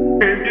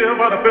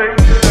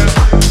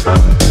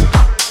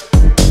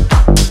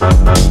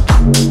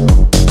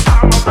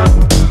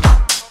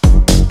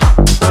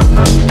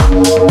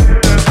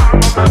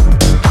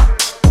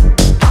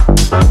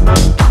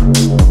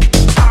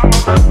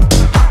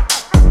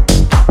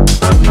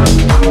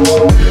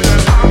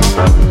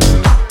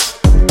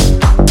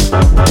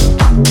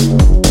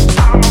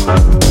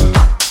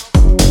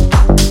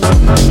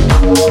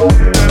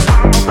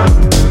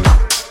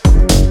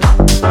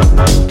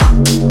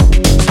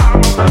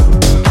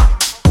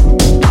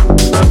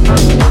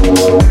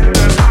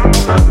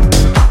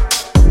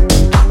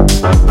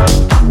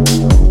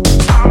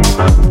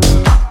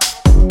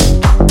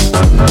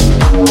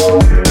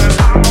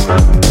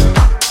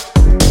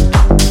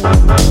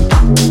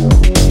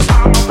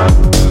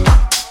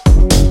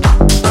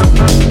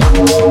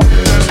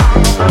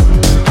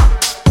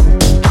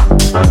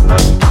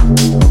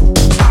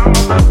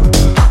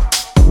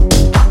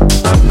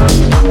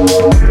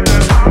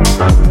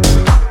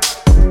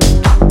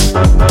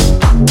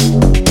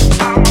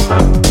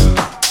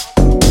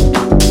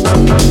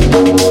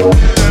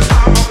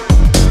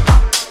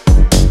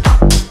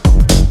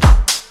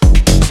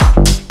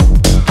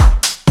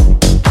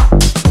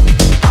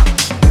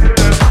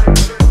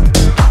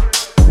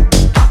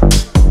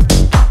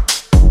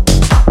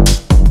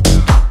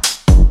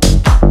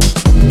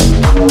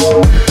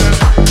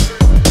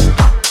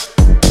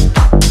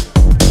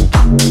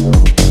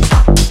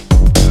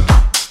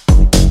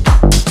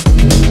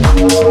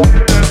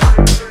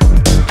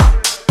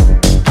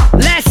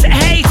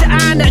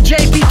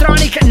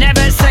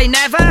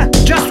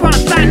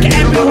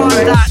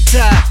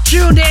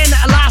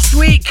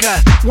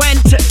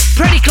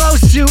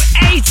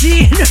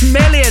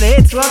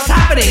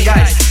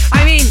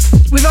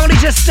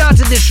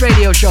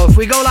 Radio show. If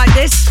we go like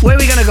this, where are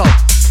we gonna go?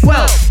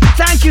 Well,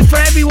 thank you for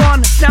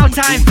everyone. It's now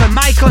time for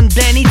Mike on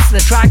Denitz.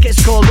 The track is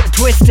called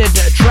Twisted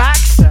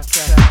Tracks.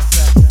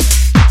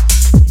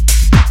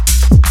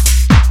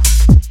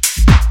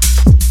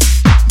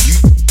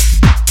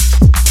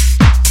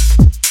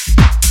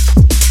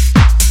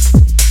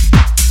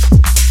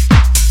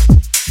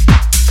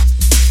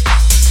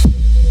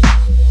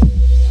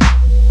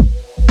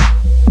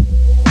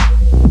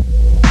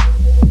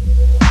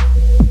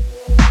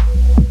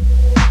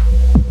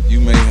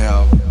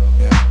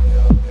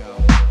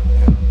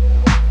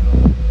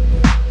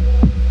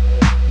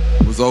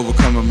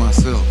 Overcoming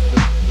myself.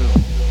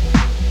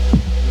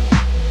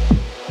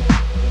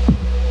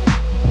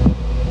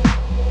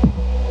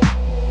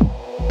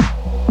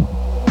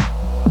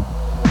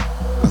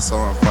 I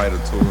saw him fight a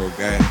two-real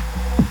game.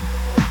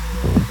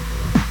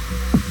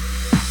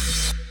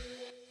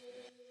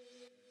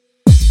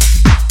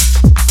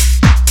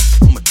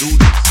 I'ma do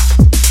this.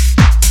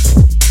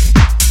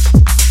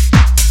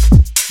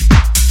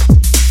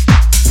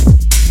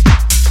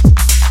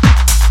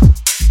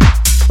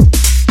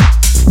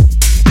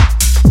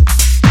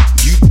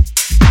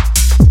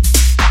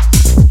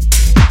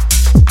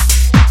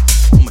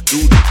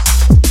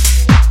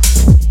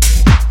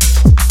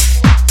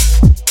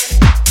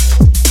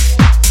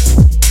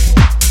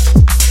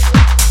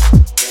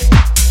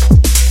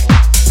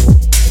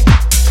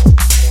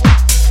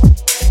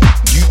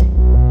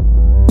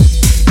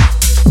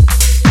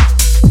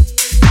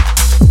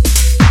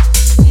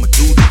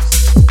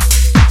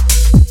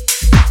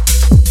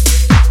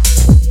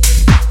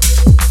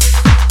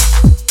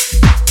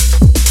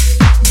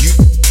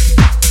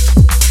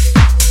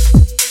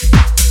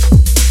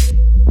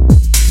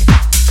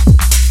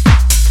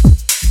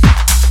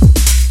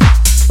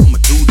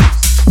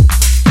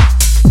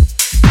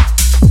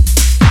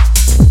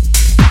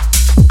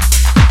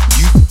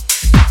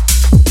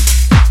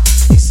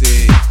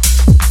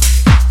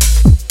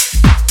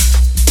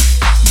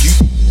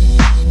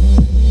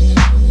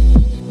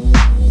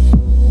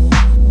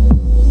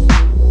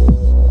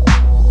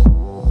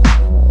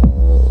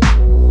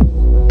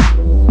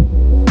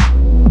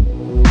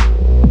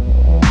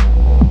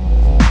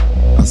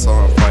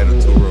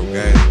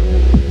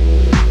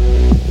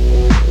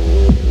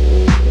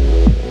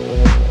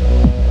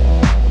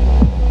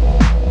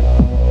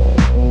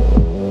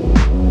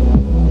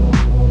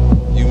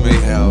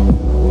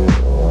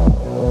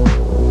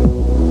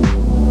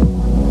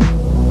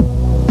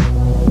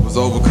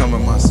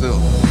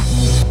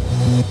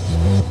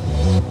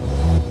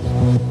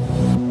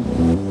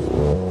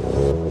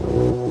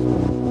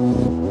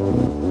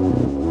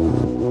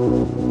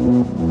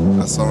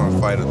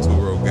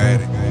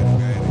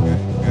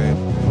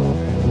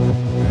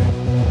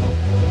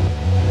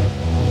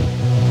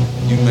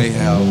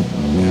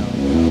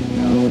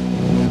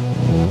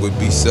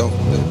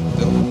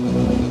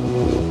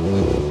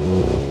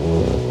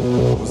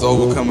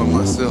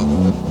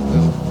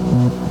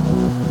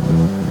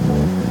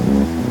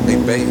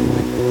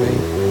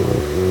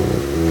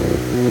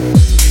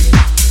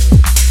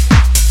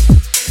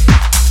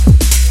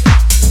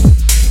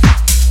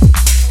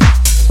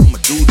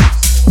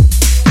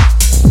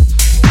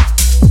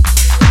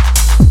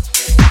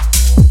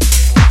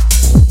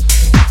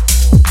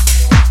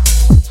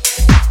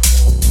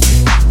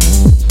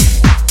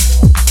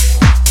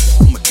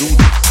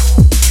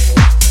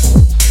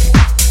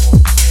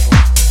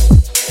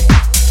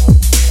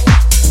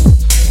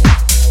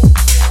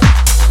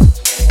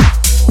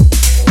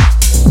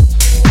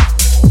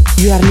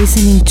 You are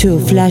listening to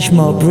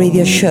Flashmob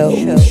Radio Show.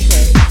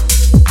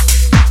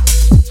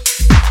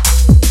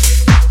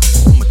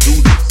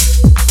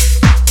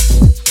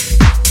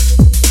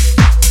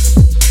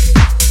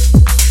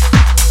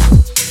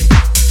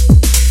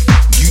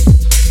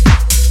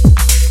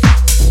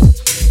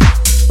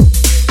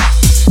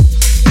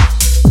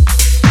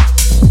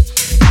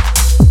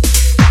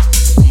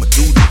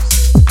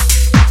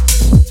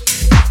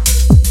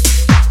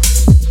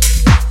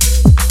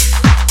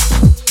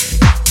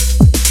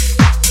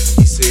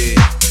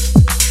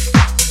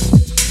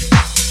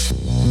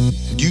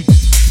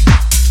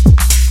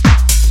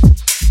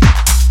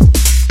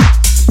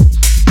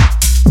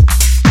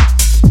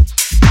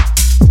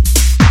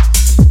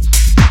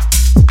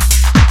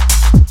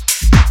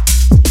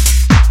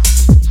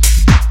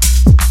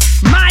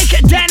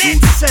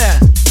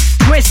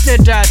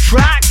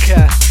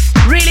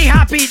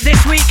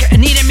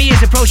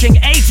 Approaching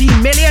 80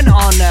 million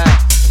on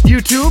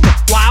YouTube.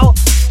 Wow,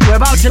 we're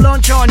about to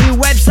launch our new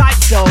website,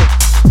 so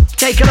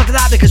take a look at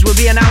that because we'll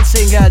be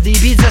announcing the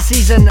Ibiza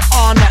season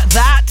on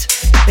that.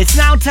 It's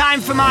now time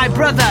for my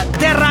brother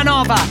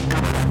Terranova,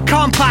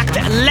 Kompakt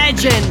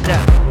legend,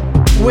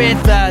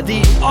 with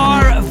the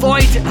R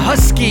Void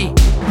Husky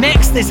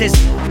mix. This is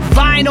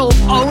vinyl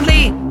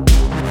only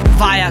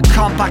via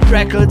Kompakt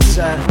Records,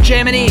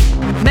 Germany.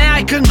 May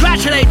I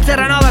congratulate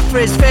Terranova for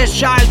his first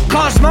child,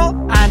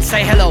 Cosmo, and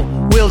say hello.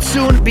 We'll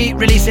soon be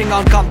releasing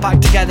on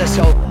Kompakt together,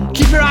 so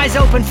keep your eyes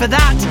open for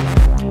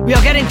that. We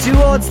are getting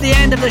towards the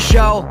end of the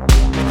show,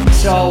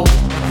 so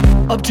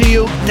up to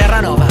you,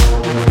 Terranova.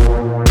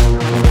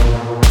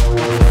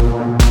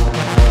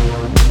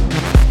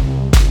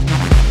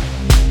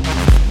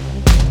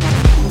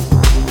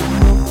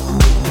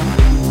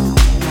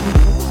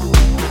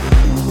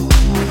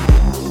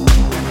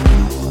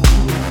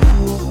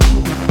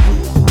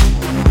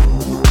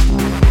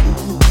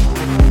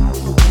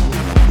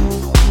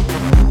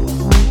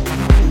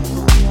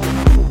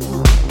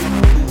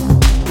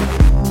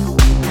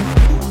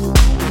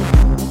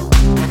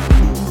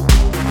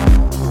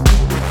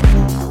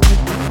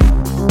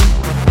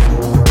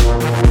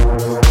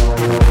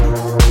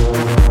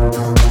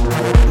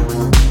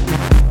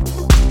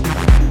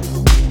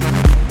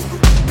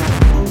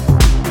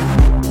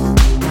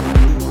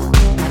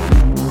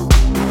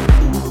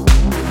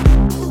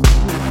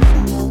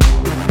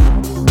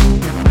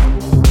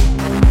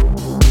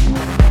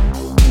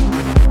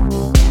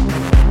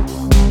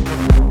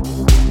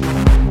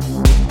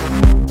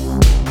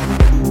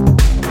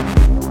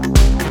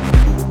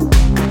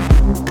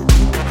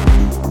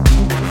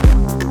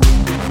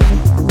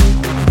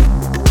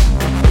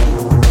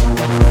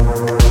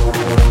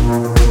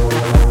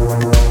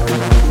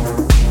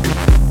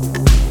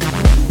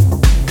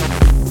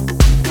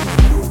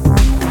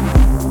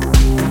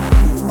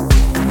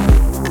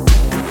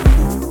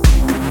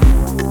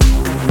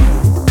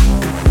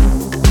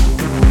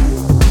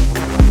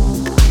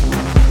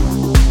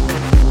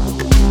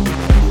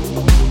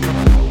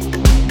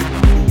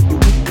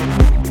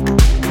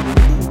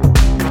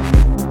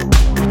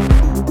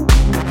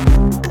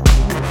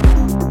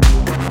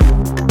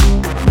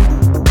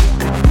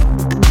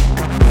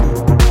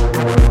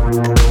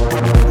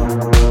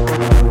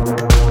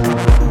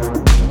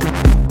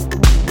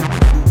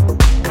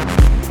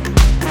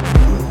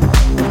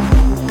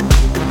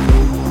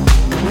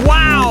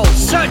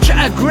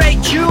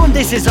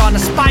 This is on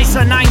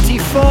Spicer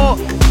 94,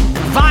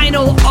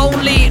 vinyl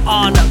only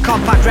on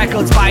Kompakt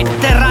Records by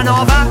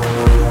Terranova,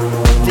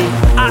 the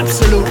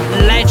absolute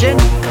legend.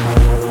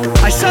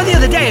 I saw the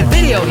other day a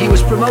video, he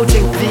was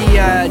promoting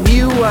the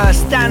new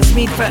stance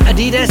meet for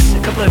Adidas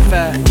a couple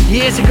of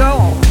years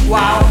ago.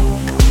 Wow,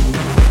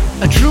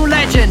 a true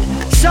legend.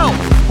 So,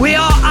 we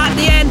are at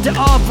the end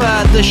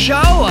of the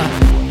show.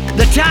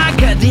 The tag,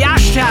 the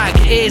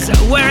hashtag is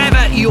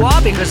wherever you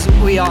are because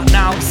we are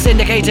now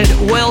syndicated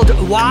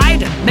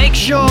worldwide. Make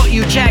sure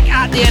you check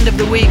at the end of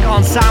the week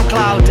on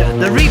SoundCloud,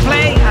 the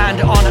replay,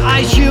 and on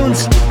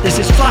iTunes. This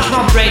is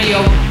Flashmob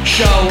Radio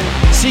Show.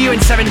 See you in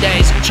 7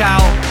 days. Ciao.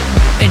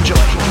 Enjoy.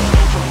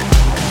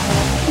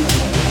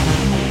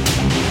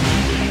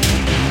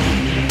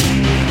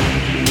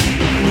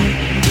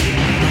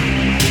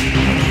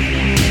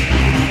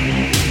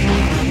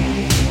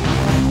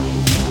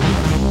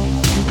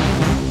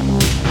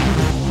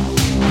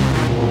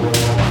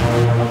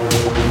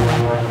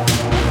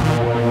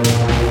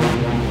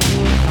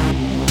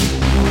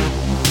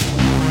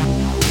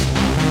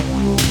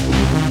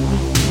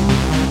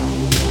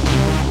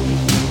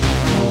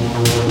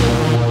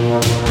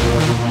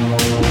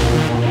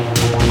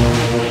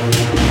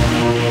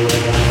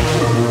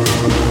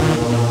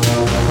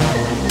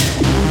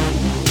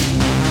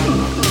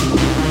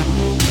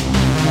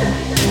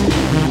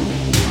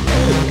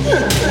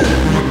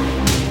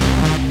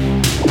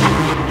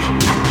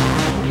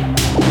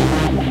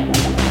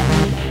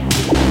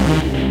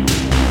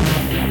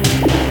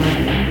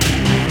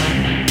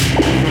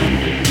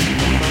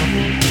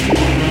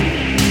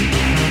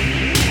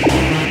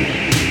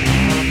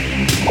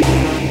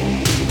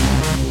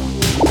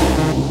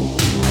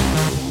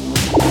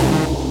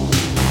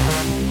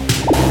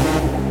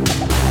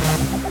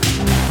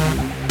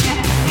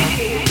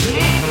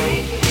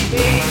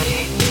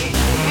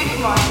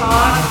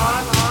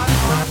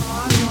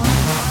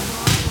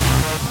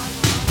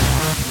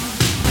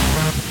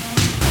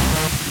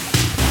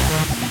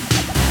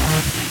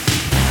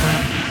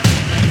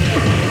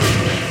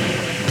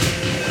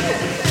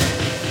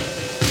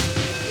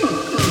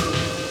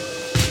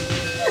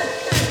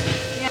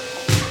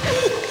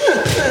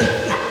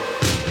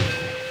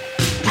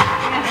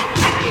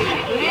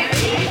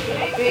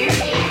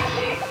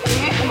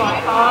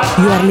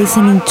 You are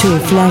listening to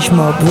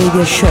Flashmob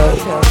Radio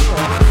Show.